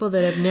are people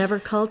that have never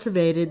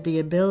cultivated the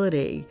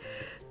ability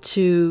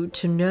to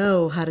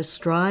know how to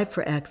strive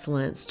for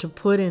excellence, to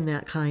put in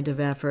that kind of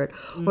effort,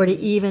 or to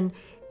even,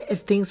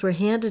 if things were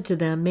handed to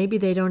them, maybe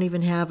they don't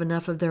even have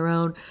enough of their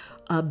own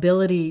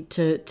ability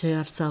to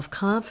have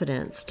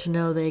self-confidence, to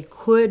know they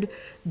could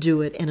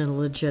do it in a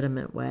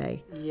legitimate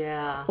way.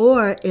 Yeah.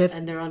 Or if...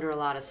 And they're under a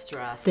lot of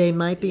stress. They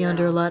might be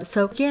under a lot.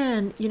 So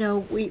again,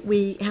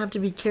 we have to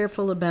be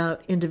careful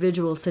about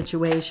individual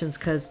situations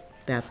because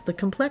that's the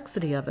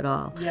complexity of it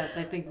all. Yes,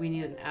 I think we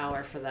need an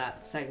hour for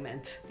that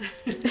segment.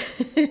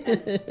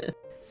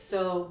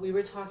 So we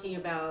were talking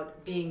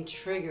about being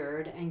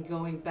triggered and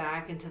going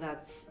back into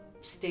that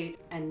state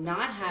and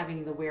not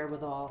having the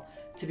wherewithal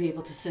to be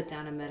able to sit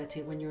down and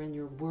meditate when you're in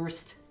your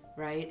worst,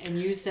 right? And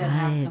you said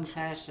have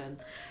compassion.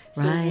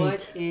 So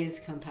what is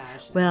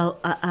compassion? Well,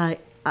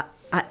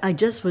 I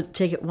just would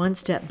take it one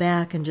step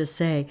back and just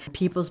say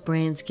people's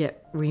brains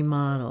get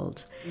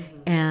remodeled.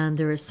 And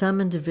there are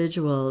some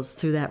individuals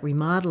through that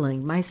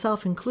remodeling,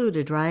 myself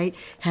included, right,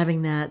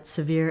 having that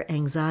severe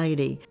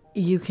anxiety.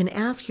 You can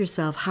ask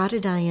yourself, how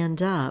did I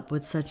end up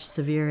with such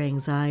severe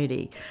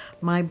anxiety?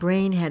 My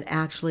brain had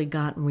actually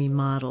gotten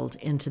remodeled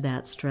into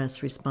that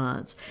stress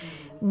response.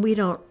 We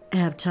don't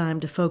have time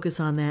to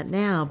focus on that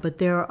now, but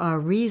there are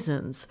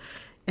reasons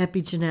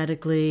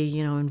epigenetically,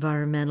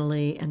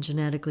 environmentally and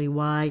genetically,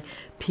 why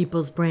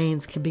people's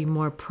brains can be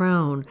more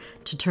prone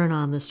to turn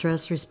on the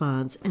stress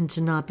response and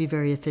to not be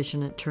very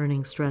efficient at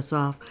turning stress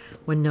off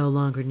when no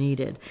longer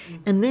needed.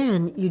 And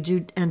then you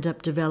do end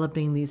up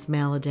developing these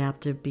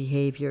maladaptive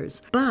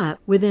behaviors. But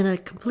within a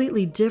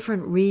completely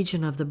different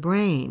region of the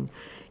brain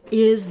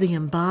is the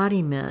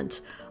embodiment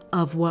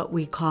of what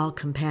we call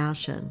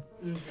compassion.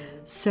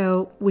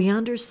 So we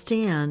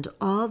understand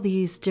all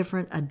these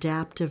different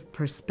adaptive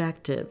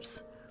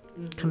perspectives,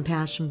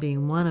 compassion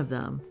being one of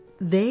them.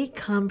 They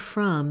come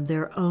from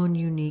their own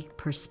unique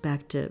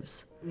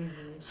perspectives.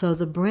 So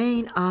the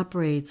brain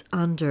operates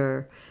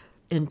under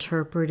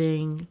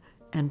interpreting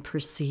and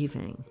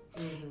perceiving,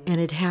 and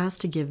it has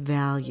to give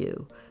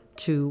value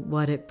to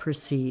what it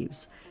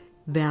perceives.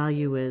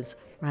 Value is,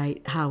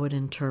 right, how it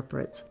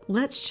interprets.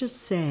 Let's just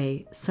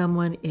say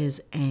someone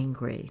is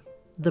angry.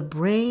 The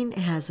brain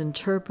has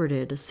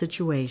interpreted a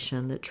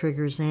situation that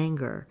triggers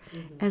anger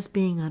as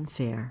being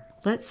unfair.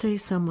 Let's say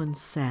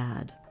someone's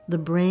sad. The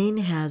brain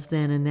has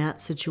then, in that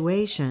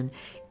situation,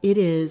 it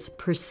is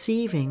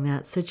perceiving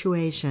that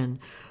situation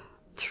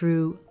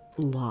through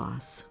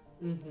loss.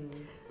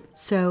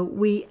 So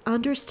we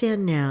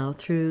understand now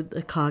through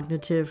the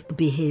cognitive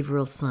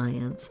behavioral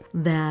science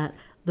that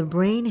the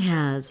brain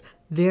has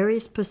very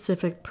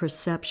specific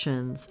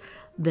perceptions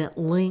that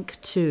link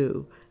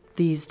to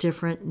these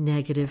different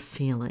negative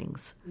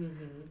feelings.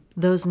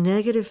 Those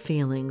negative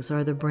feelings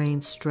are the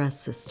brain's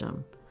stress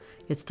system.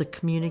 It's the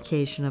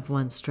communication of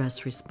one's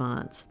stress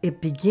response.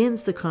 It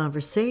begins the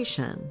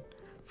conversation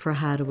for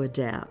how to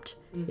adapt.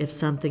 If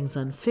something's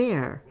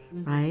unfair,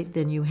 right,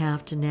 then you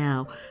have to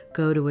now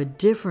go to a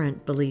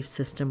different belief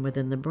system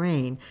within the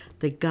brain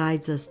that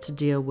guides us to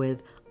deal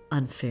with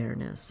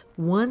unfairness.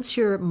 Once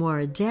you're more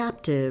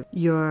adaptive,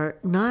 you're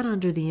not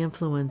under the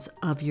influence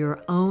of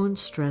your own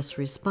stress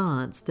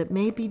response that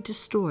may be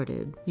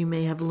distorted. You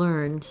may have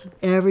learned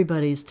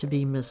everybody's to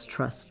be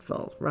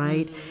mistrustful,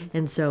 right?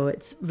 And so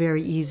it's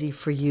very easy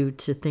for you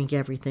to think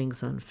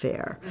everything's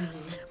unfair.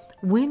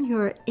 When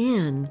you're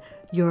in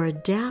your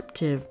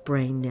adaptive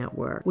brain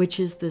network, which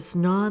is this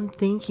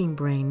non-thinking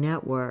brain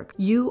network,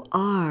 you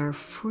are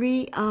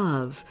free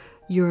of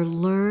your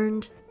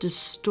learned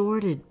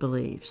distorted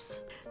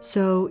beliefs.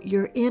 So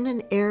you're in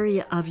an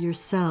area of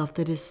yourself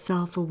that is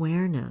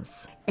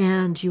self-awareness,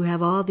 and you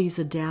have all these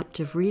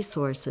adaptive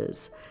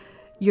resources.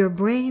 Your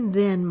brain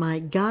then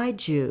might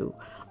guide you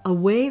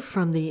away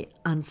from the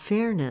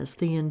unfairness,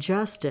 the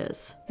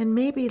injustice, and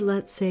maybe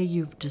let's say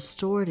you've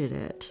distorted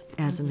it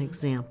as an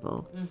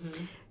example.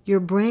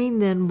 Your brain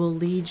then will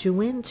lead you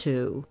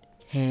into,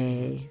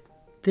 hey,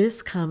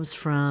 this comes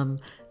from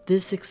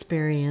this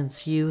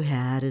experience you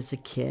had as a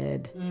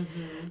kid.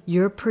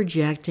 You're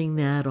projecting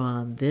that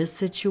on this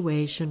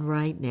situation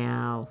right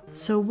now.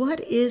 So what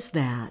is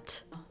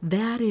that?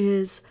 That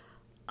is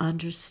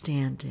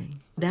understanding.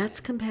 That's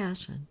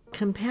compassion.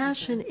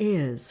 Compassion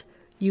is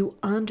you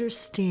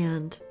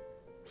understand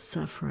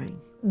suffering.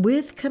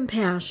 With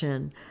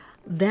compassion,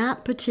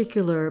 that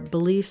particular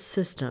belief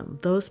system,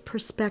 those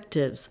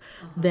perspectives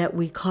that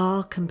we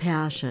call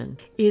compassion,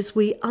 is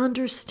we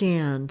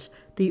understand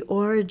the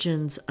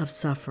origins of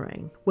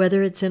suffering,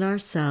 whether it's in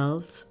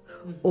ourselves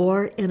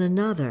or in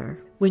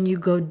another. When you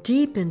go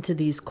deep into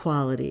these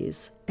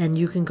qualities, and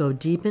you can go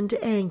deep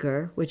into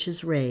anger, which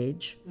is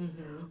rage,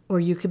 or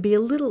you could be a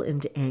little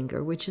into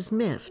anger, which is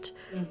miffed.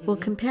 Well,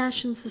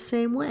 compassion's the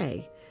same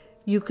way.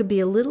 You could be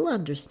a little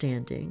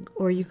understanding,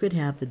 or you could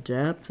have the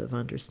depth of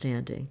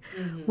understanding.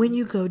 When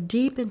you go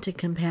deep into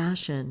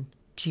compassion,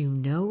 do you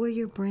know where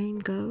your brain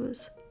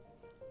goes?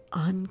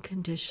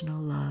 Unconditional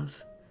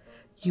love.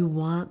 You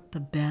want the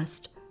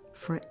best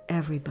for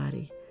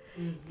everybody.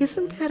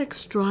 Isn't that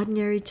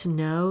extraordinary to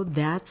know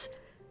that's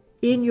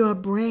in your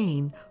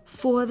brain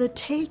for the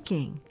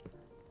taking?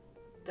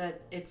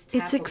 That it's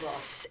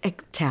tappable.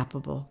 It's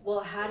tappable. Well,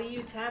 how do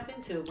you tap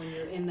into it when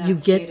you're in that You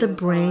state get the of,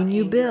 brain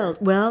you anger? build.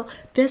 Well,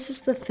 this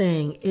is the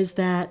thing, is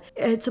that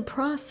it's a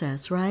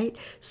process, right?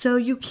 So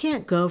you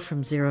can't go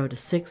from 0 to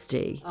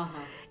 60.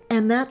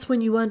 And that's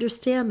when you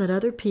understand that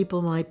other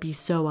people might be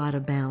so out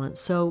of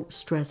balance, so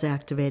stress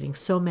activating,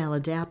 so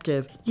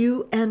maladaptive.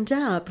 You end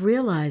up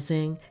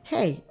realizing,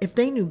 hey, if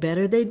they knew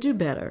better, they'd do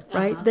better,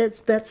 right?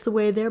 That's the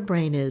way their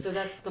brain is. So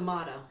that's the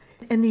motto.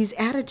 And these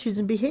attitudes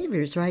and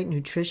behaviors, right?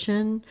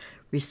 Nutrition,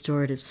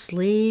 restorative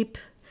sleep,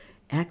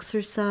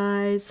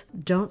 exercise.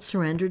 Don't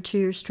surrender to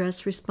your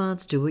stress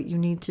response. Do what you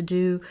need to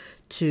do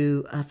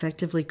to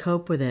effectively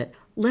cope with it.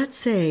 Let's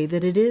say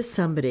that it is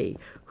somebody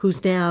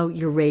who's now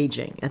you're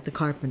raging at the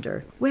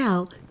carpenter.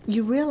 Well,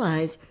 you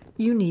realize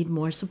you need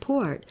more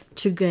support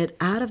to get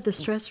out of the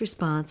stress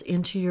response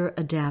into your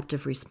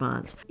adaptive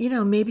response. You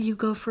know, maybe you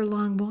go for a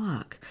long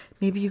walk.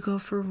 Maybe you go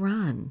for a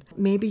run.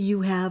 Maybe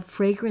you have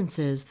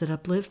fragrances that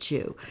uplift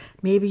you.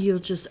 Maybe you'll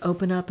just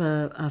open up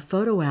a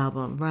photo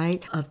album,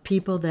 right, of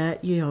people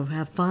that, you know,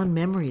 have fond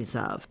memories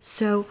of.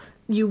 So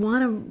you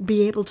want to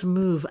be able to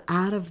move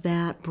out of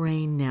that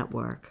brain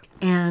network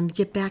and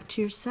get back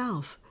to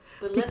yourself.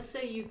 But let's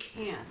say you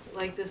can't.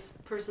 Like this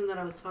person that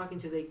I was talking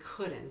to, they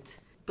couldn't.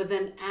 But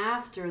then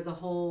after the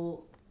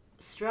whole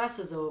stress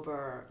is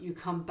over, you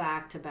come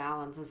back to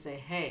balance and say,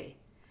 hey,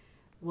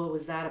 what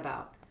was that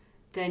about?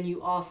 Then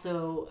you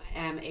also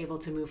am able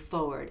to move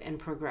forward and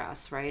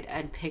progress, right?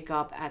 And pick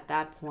up at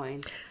that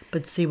point.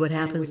 But see, what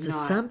happens to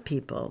some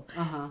people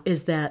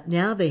is that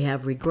now they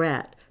have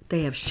regret.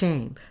 They have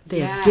shame. They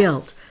have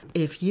guilt.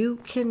 If you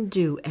can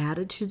do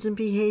attitudes and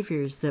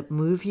behaviors that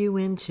move you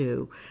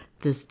into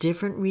this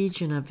different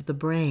region of the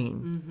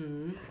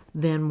brain,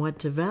 then what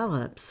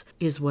develops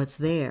is what's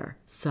there,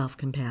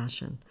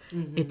 self-compassion.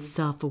 It's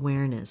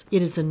self-awareness.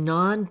 It is a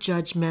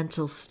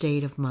non-judgmental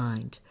state of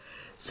mind.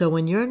 So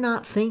when you're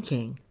not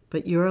thinking,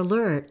 but you're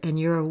alert and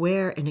you're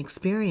aware and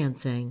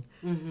experiencing,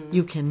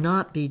 you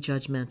cannot be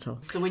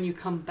judgmental. So when you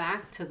come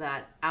back to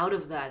that, out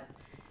of that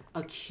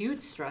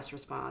acute stress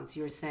response,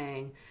 you're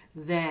saying,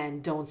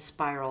 then don't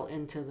spiral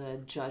into the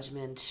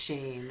judgment,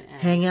 shame.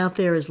 And hang out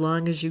there as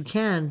long as you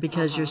can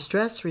because your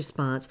stress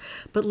response.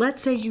 But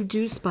let's say you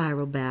do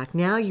spiral back.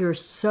 Now you're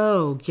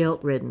so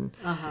guilt-ridden.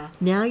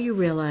 Now you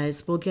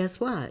realize, well,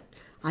 guess what?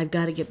 I've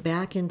got to get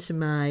back into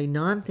my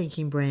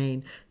non-thinking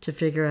brain to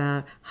figure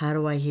out how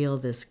do I heal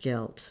this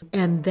guilt.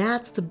 And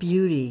that's the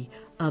beauty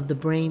of the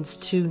brain's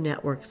two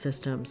network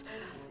systems.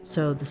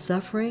 So the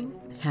suffering,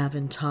 have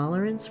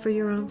intolerance for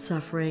your own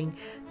suffering,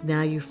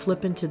 Now you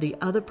flip into the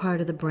other part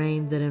of the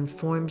brain that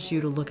informs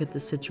you to look at the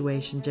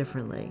situation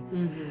differently.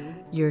 Mm-hmm.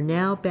 You're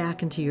now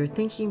back into your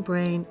thinking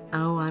brain.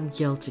 Oh, I'm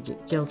guilty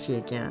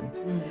again.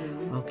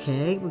 Mm-hmm.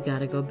 Okay, we got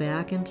to go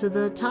back into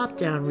the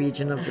top-down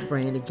region of the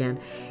brain again.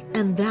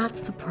 And that's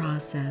the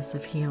process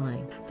of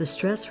healing. The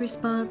stress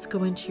response,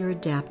 go into your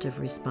adaptive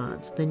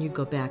response. Then you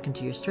go back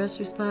into your stress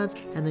response,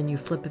 and then you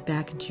flip it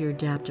back into your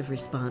adaptive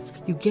response.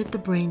 You get the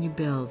brain you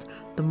build.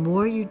 The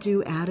more you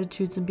do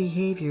attitudes and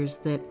behaviors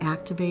that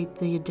activate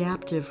the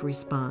adaptive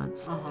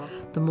response,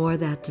 the more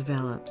that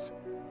develops.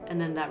 And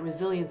then that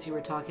resilience you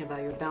were talking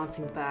about, you're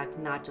bouncing back,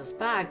 not just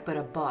back, but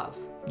above.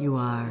 You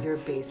are. Your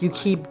baseline. You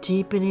keep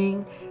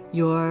deepening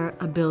your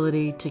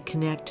ability to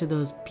connect to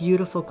those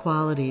beautiful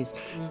qualities.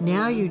 Mm-hmm.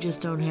 Now you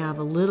just don't have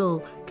a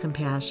little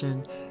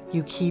compassion.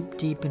 You keep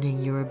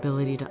deepening your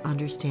ability to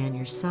understand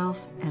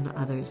yourself and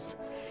others.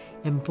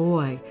 And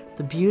boy,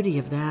 the beauty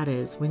of that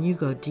is when you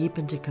go deep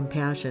into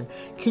compassion,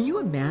 can you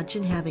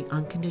imagine having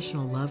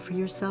unconditional love for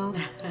yourself?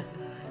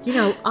 You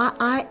know,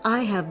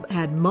 I have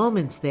had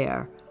moments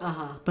there,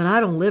 but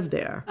I don't live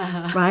there,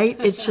 right?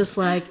 It's just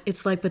like,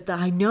 but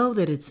I know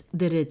that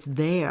it's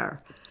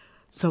there.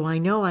 So I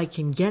know I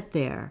can get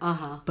there,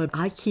 but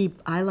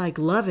I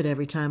love it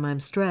every time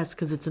I'm stressed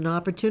because it's an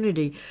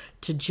opportunity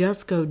to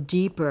just go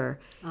deeper.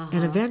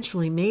 And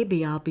eventually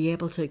maybe I'll be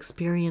able to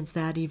experience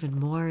that even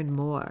more and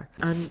more.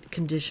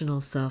 Unconditional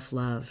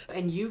self-love.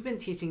 And you've been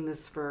teaching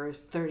this for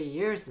 30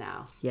 years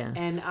now. Yes.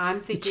 And I'm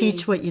You thinking...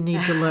 teach what you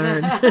need to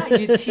learn.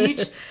 You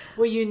teach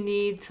what you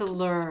need to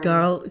learn.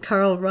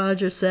 Carl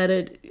Rogers said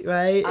it,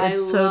 right?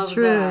 It's so love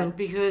true. That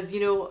because,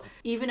 you know,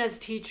 even as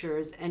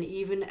teachers and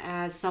even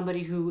as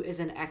somebody who is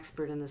an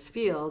expert in this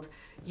field,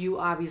 you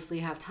obviously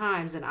have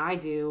times, and I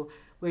do,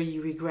 where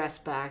you regress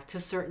back to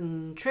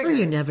certain triggers. Or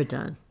you're never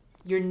done.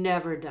 You're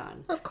never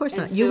done. Of course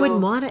And not. You so-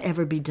 wouldn't want to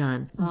ever be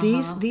done.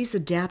 These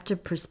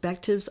adaptive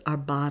perspectives are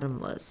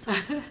bottomless,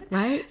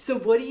 right? So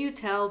what do you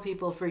tell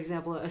people? For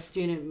example, a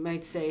student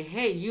might say,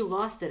 hey, you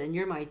lost it and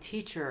you're my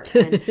teacher.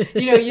 And,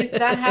 you know,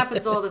 that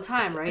happens all the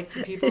time, right?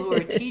 To people who are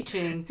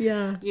teaching,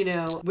 Yeah. you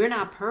know, we're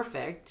not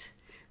perfect,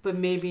 but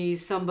maybe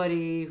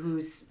somebody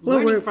who's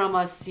learning from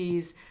us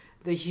sees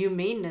the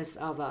humaneness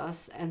of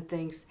us and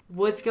thinks,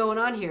 what's going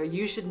on here?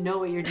 You should know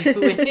what you're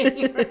doing.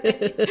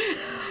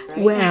 Right?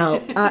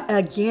 Well,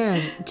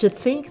 again, to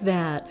think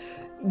that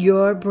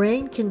your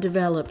brain can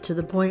develop to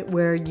the point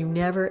where you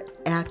never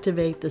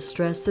activate the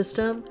stress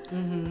system,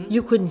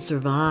 you couldn't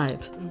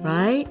survive,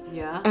 right?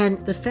 Yeah.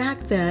 And the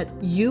fact that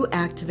you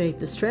activate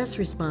the stress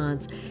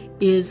response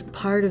is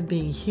part of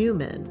being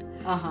human.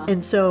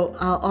 And so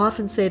I'll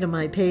often say to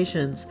my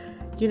patients,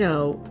 you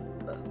know,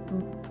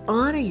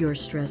 honor your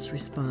stress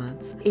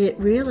response. It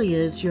really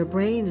is, your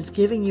brain is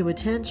giving you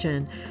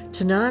attention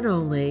to not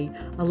only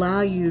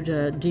allow you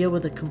to deal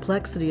with the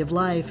complexity of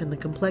life and the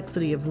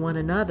complexity of one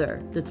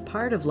another that's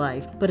part of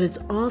life, but it's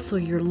also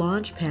your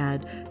launch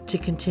pad to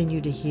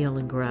continue to heal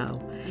and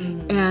grow.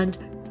 And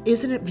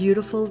isn't it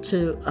beautiful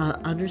to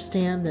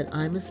understand that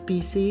I'm a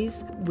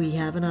species? We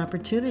have an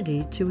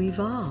opportunity to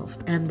evolve,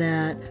 and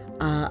that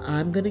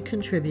I'm going to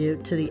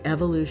contribute to the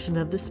evolution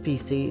of the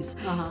species.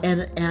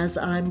 And as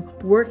I'm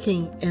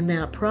working in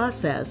that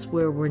process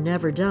where we're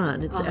never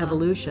done, it's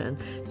evolution,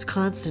 it's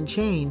constant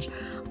change,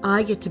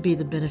 I get to be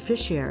the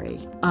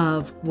beneficiary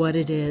of what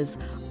it is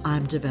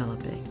I'm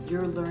developing.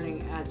 You're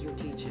learning as you're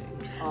teaching,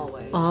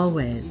 always.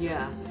 Always.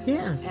 Yeah.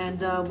 Yes.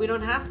 And we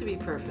don't have to be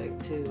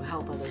perfect to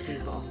help other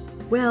people.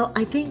 Well,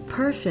 I think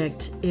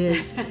perfect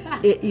is,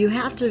 you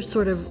have to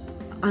sort of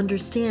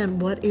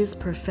understand what is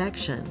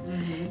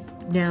perfection.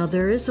 Now,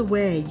 there is a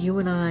way you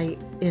and I,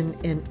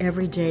 in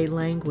everyday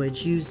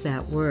language, use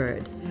that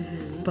word.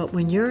 But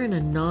when you're in a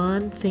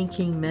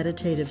non-thinking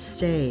meditative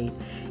state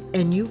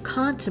and you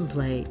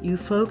contemplate, you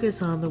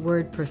focus on the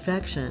word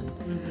perfection,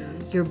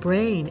 your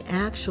brain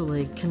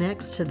actually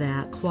connects to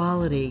that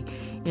quality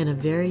in a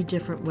very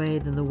different way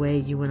than the way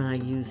you and I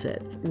use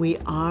it. We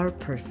are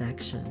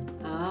perfection.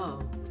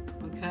 Oh,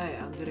 okay.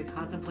 I'm going to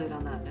contemplate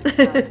on that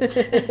next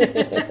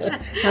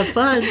time. Have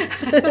fun.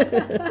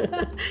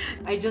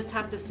 I just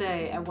have to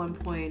say, at one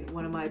point,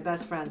 one of my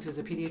best friends, who's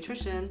a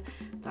pediatrician,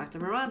 Dr.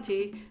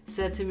 Moranti,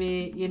 said to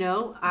me, you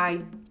know,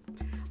 I'm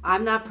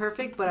not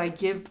perfect, but I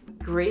give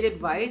great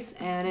advice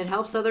and it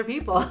helps other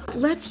people.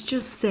 Let's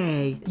just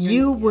say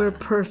you were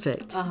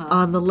perfect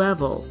on the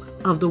level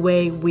of the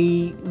way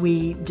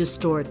we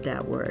distort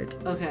that word.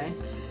 Okay.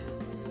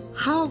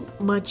 How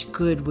much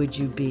good would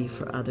you be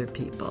for other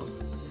people?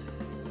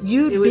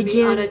 It would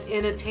be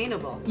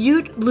unattainable.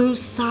 You'd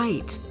lose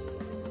sight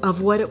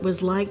of what it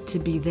was like to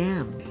be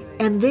them.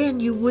 Right. And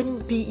then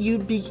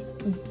you'd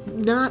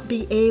not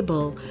be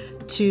able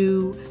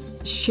to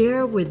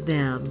share with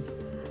them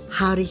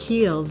how to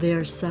heal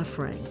their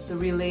suffering. The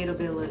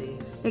relatability.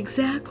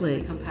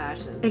 Exactly. The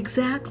compassion.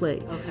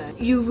 Exactly. Okay.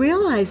 You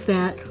realize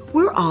that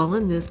we're all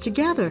in this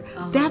together.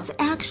 That's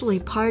actually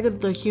part of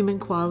the human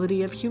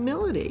quality of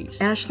humility.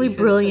 Ashley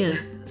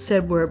Brilliant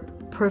said we're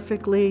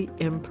perfectly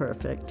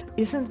imperfect.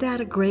 Isn't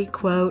that a great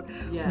quote?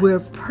 Yes. We're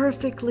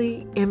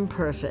perfectly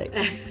imperfect.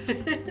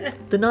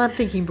 The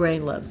non-thinking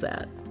brain loves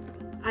that.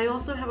 I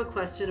also have a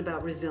question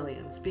about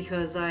resilience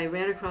because I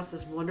ran across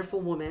this wonderful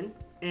woman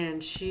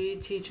and she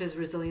teaches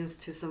resilience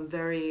to some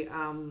very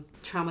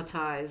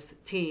traumatized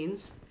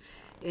teens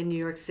in New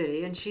York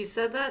City. And she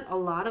said that a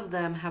lot of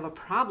them have a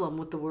problem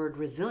with the word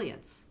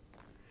resilience.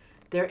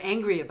 They're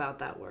angry about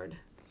that word.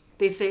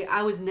 They say,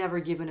 I was never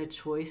given a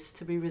choice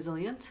to be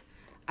resilient.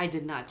 I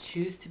did not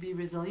choose to be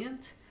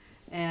resilient.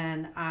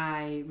 And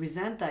I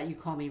resent that you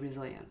call me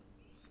resilient.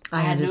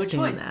 I had no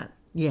choice. That.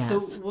 Yes. So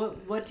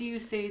what do you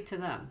say to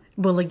them?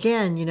 Well,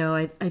 again,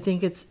 I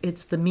think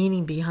it's the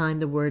meaning behind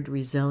the word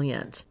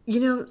resilient.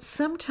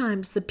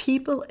 Sometimes the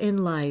people in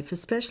life,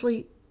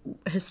 especially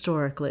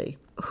historically,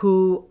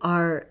 who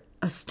are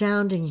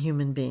astounding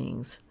human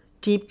beings,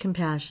 deep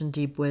compassion,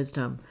 deep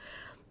wisdom,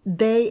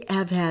 they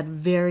have had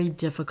very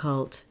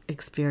difficult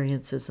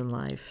experiences in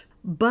life,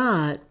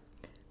 but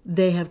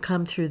they have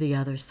come through the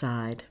other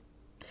side.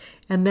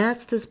 And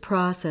that's this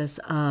process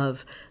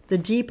of the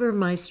deeper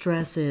my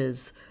stress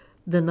is,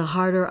 then the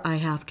harder I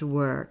have to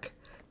work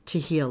to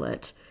heal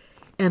it.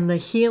 And the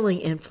healing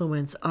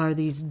influence are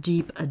these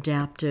deep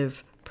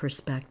adaptive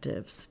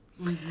perspectives.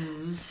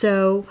 Mm-hmm.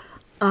 So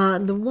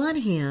on the one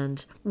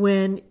hand,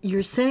 when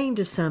you're saying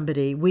to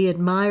somebody, we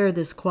admire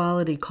this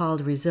quality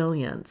called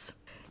resilience,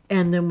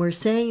 and then we're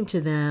saying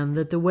to them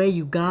that the way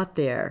you got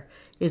there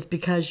is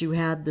because you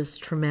had this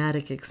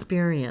traumatic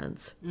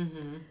experience.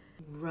 Mm-hmm.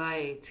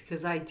 Right,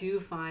 because I do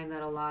find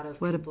that a lot of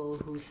people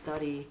who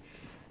study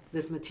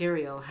this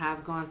material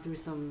have gone through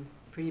some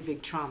pretty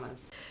big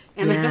traumas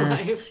in their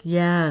life.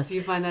 Yes. Do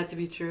you find that to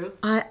be true?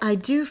 I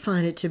do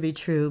find it to be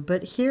true,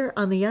 but here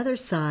on the other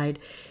side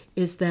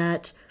is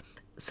that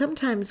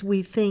sometimes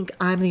we think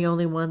I'm the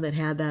only one that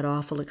had that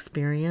awful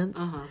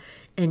experience.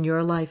 And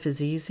your life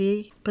is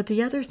easy. But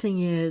the other thing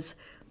is,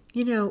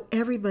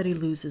 everybody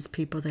loses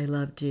people they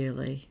love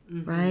dearly,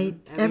 right?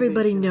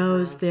 Everybody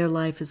knows their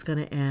life is going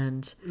to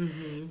end.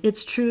 Mm-hmm.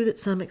 It's true that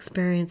some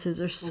experiences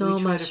are so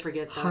much harsher. We try to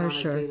forget that on a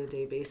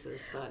day-to-day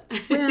basis, but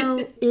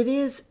well, it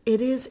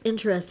is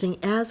interesting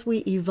as we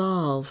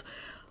evolve.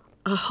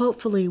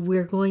 Hopefully,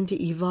 we're going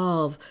to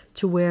evolve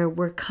to where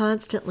we're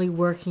constantly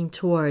working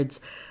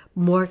towards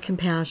more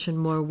compassion,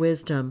 more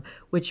wisdom,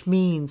 which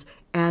means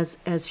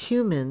as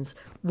humans,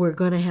 we're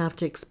going to have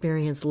to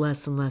experience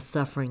less and less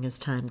suffering as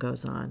time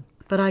goes on.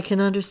 But I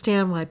can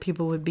understand why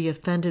people would be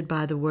offended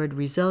by the word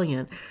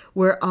resilient.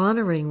 We're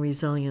honoring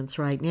resilience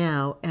right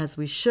now, as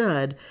we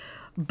should,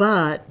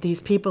 but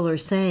these people are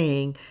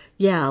saying,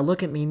 yeah,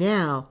 look at me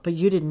now, but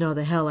you didn't know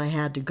the hell I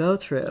had to go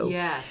through.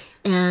 Yes.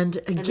 And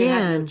again, they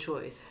had no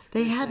choice.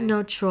 They had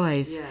no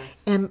choice.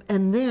 Yes.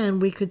 And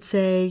then we could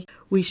say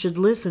we should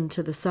listen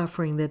to the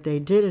suffering that they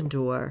did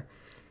endure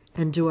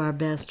and do our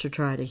best to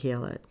try to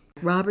heal it.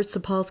 Robert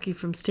Sapolsky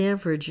from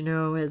Stanford,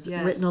 has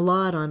written a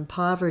lot on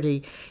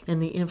poverty and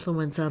the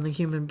influence on the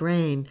human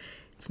brain.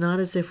 It's not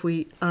as if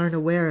we aren't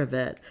aware of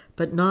it,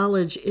 but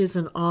knowledge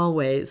isn't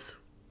always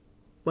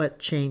what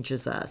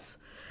changes us.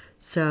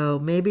 So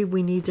maybe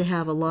we need to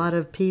have a lot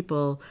of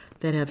people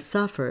that have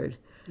suffered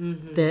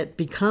that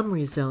become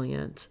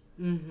resilient,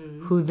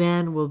 who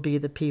then will be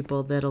the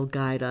people that'll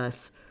guide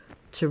us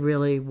to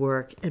really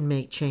work and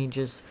make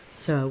changes.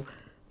 So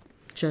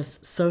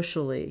just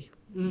socially,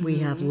 we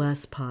have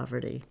less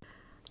poverty.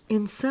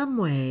 In some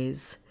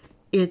ways,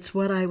 it's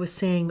what I was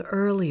saying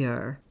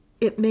earlier.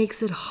 It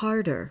makes it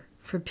harder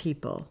for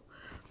people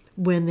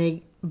when their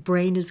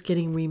brain is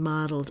getting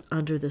remodeled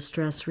under the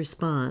stress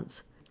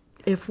response.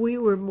 If we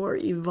were more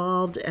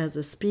evolved as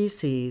a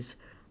species,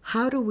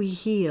 how do we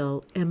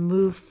heal and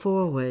move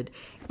forward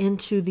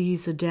into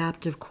these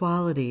adaptive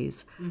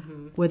qualities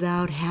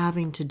without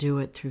having to do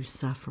it through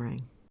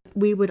suffering?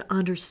 We would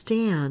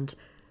understand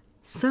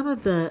some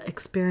of the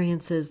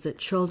experiences that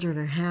children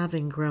are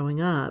having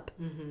growing up.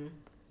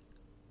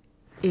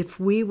 If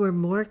we were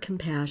more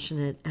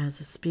compassionate as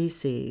a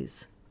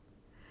species,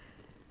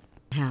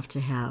 have to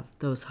have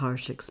those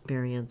harsh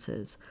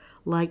experiences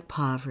like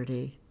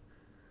poverty.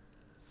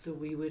 So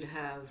we would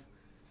have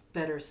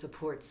better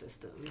support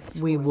systems.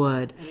 We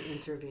would. And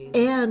intervene.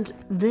 And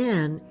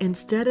then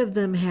instead of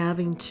them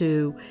having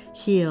to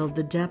heal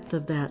the depth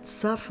of that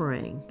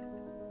suffering,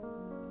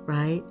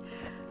 right?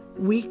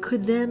 We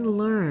could then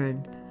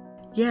learn,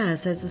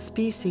 yes, as a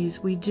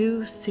species, we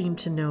do seem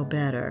to know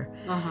better,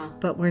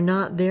 but we're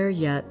not there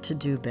yet to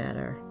do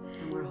better.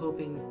 And we're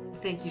hoping.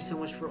 Thank you so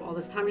much for all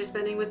this time you're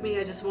spending with me.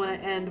 I just want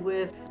to end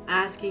with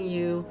asking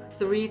you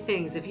 3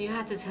 things. If you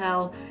had to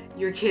tell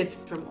your kids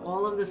from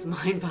all of this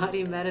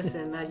mind-body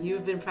medicine that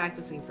you've been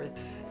practicing for,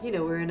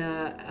 we're in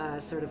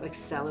a sort of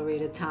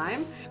accelerated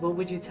time, what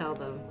would you tell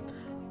them?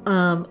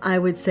 I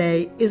would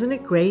say, isn't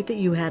it great that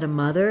you had a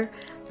mother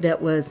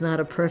that was not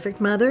a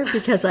perfect mother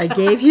because I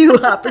gave you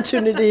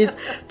opportunities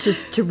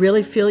to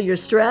really feel your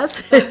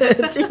stress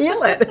to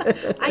heal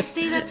it. I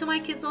say that to my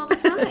kids all the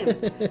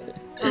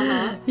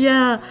time.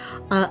 Yeah,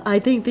 I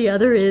think the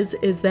other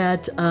is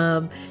that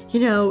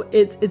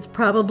it's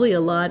probably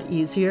a lot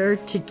easier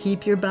to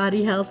keep your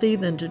body healthy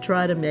than to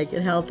try to make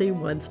it healthy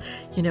once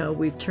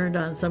we've turned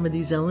on some of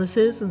these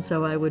illnesses. And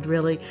so I would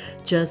really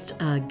just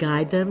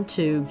guide them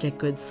to get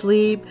good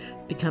sleep,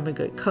 become a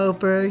good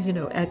coper,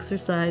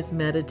 exercise,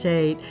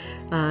 meditate,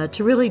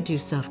 to really do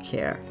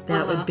self-care.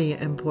 That would be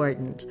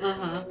important.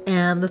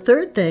 And the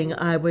third thing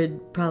I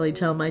would probably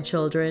tell my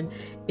children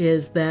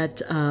is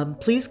that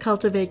please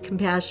cultivate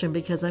compassion,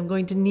 because I'm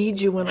going to need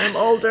you when I'm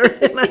older,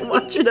 and I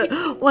want you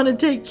to want to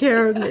take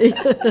care of me.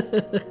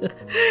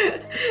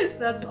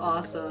 That's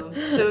awesome.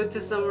 So to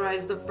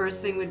summarize, the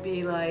first thing would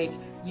be like,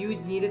 you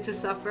needed to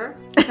suffer.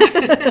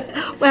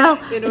 Well,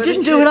 I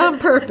didn't do it on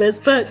purpose,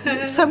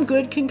 but some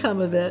good can come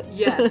of it.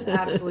 Yes,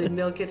 absolutely.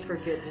 Milk it for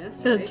goodness.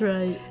 Right? That's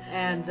right.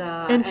 And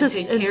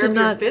take care of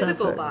your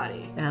physical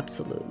body.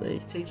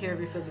 Absolutely. Take care of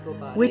your physical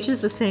body. Which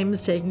is the same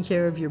as taking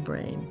care of your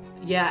brain.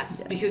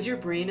 Yes, because your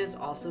brain is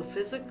also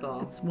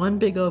physical. It's one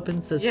big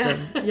open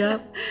system. Yeah.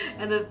 Yep.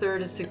 And the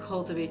third is to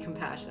cultivate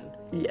compassion.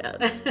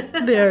 Yes.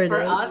 There it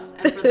for is. For us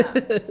and for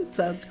them.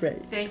 Sounds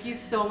great. Thank you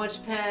so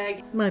much,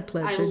 Peg. My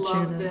pleasure, I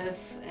love Juna.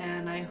 this,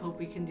 and I hope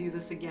we can do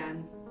this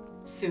again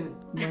soon.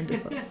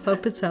 Wonderful.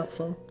 Hope it's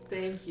helpful.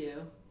 Thank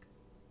you.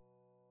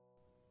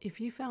 If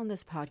you found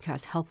this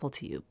podcast helpful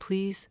to you,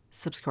 please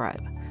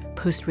subscribe,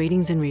 post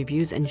ratings and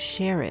reviews, and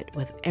share it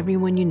with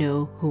everyone you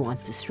know who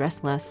wants to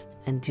stress less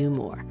and do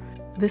more.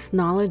 This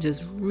knowledge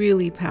is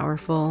really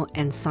powerful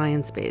and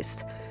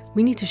science-based.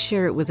 We need to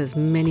share it with as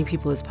many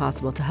people as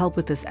possible to help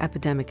with this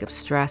epidemic of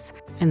stress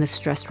and the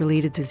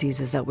stress-related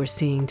diseases that we're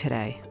seeing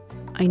today.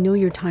 I know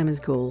your time is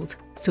gold,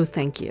 so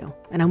thank you,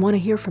 and I want to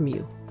hear from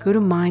you. Go to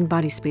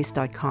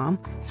mindbodyspace.com,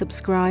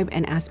 subscribe,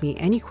 and ask me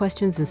any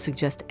questions and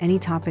suggest any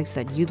topics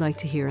that you'd like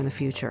to hear in the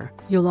future.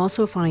 You'll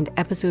also find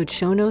episode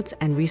show notes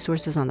and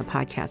resources on the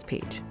podcast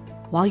page.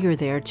 While you're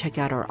there, check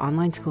out our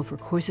online school for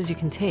courses you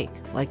can take,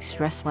 like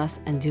Stress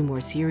Less and Do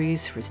More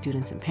series for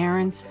students and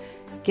parents,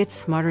 Get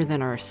Smarter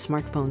Than Our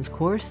Smartphones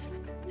course,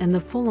 and the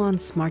full-on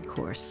SMART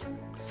course.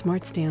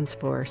 SMART stands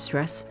for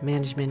Stress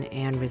Management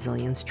and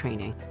Resilience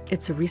Training.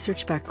 It's a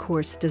research-backed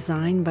course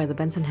designed by the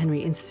Benson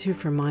Henry Institute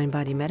for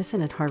Mind-Body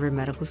Medicine at Harvard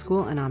Medical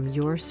School, and I'm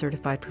your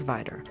certified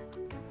provider.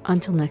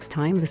 Until next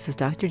time, this is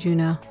Dr.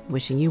 Juna,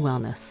 wishing you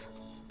wellness.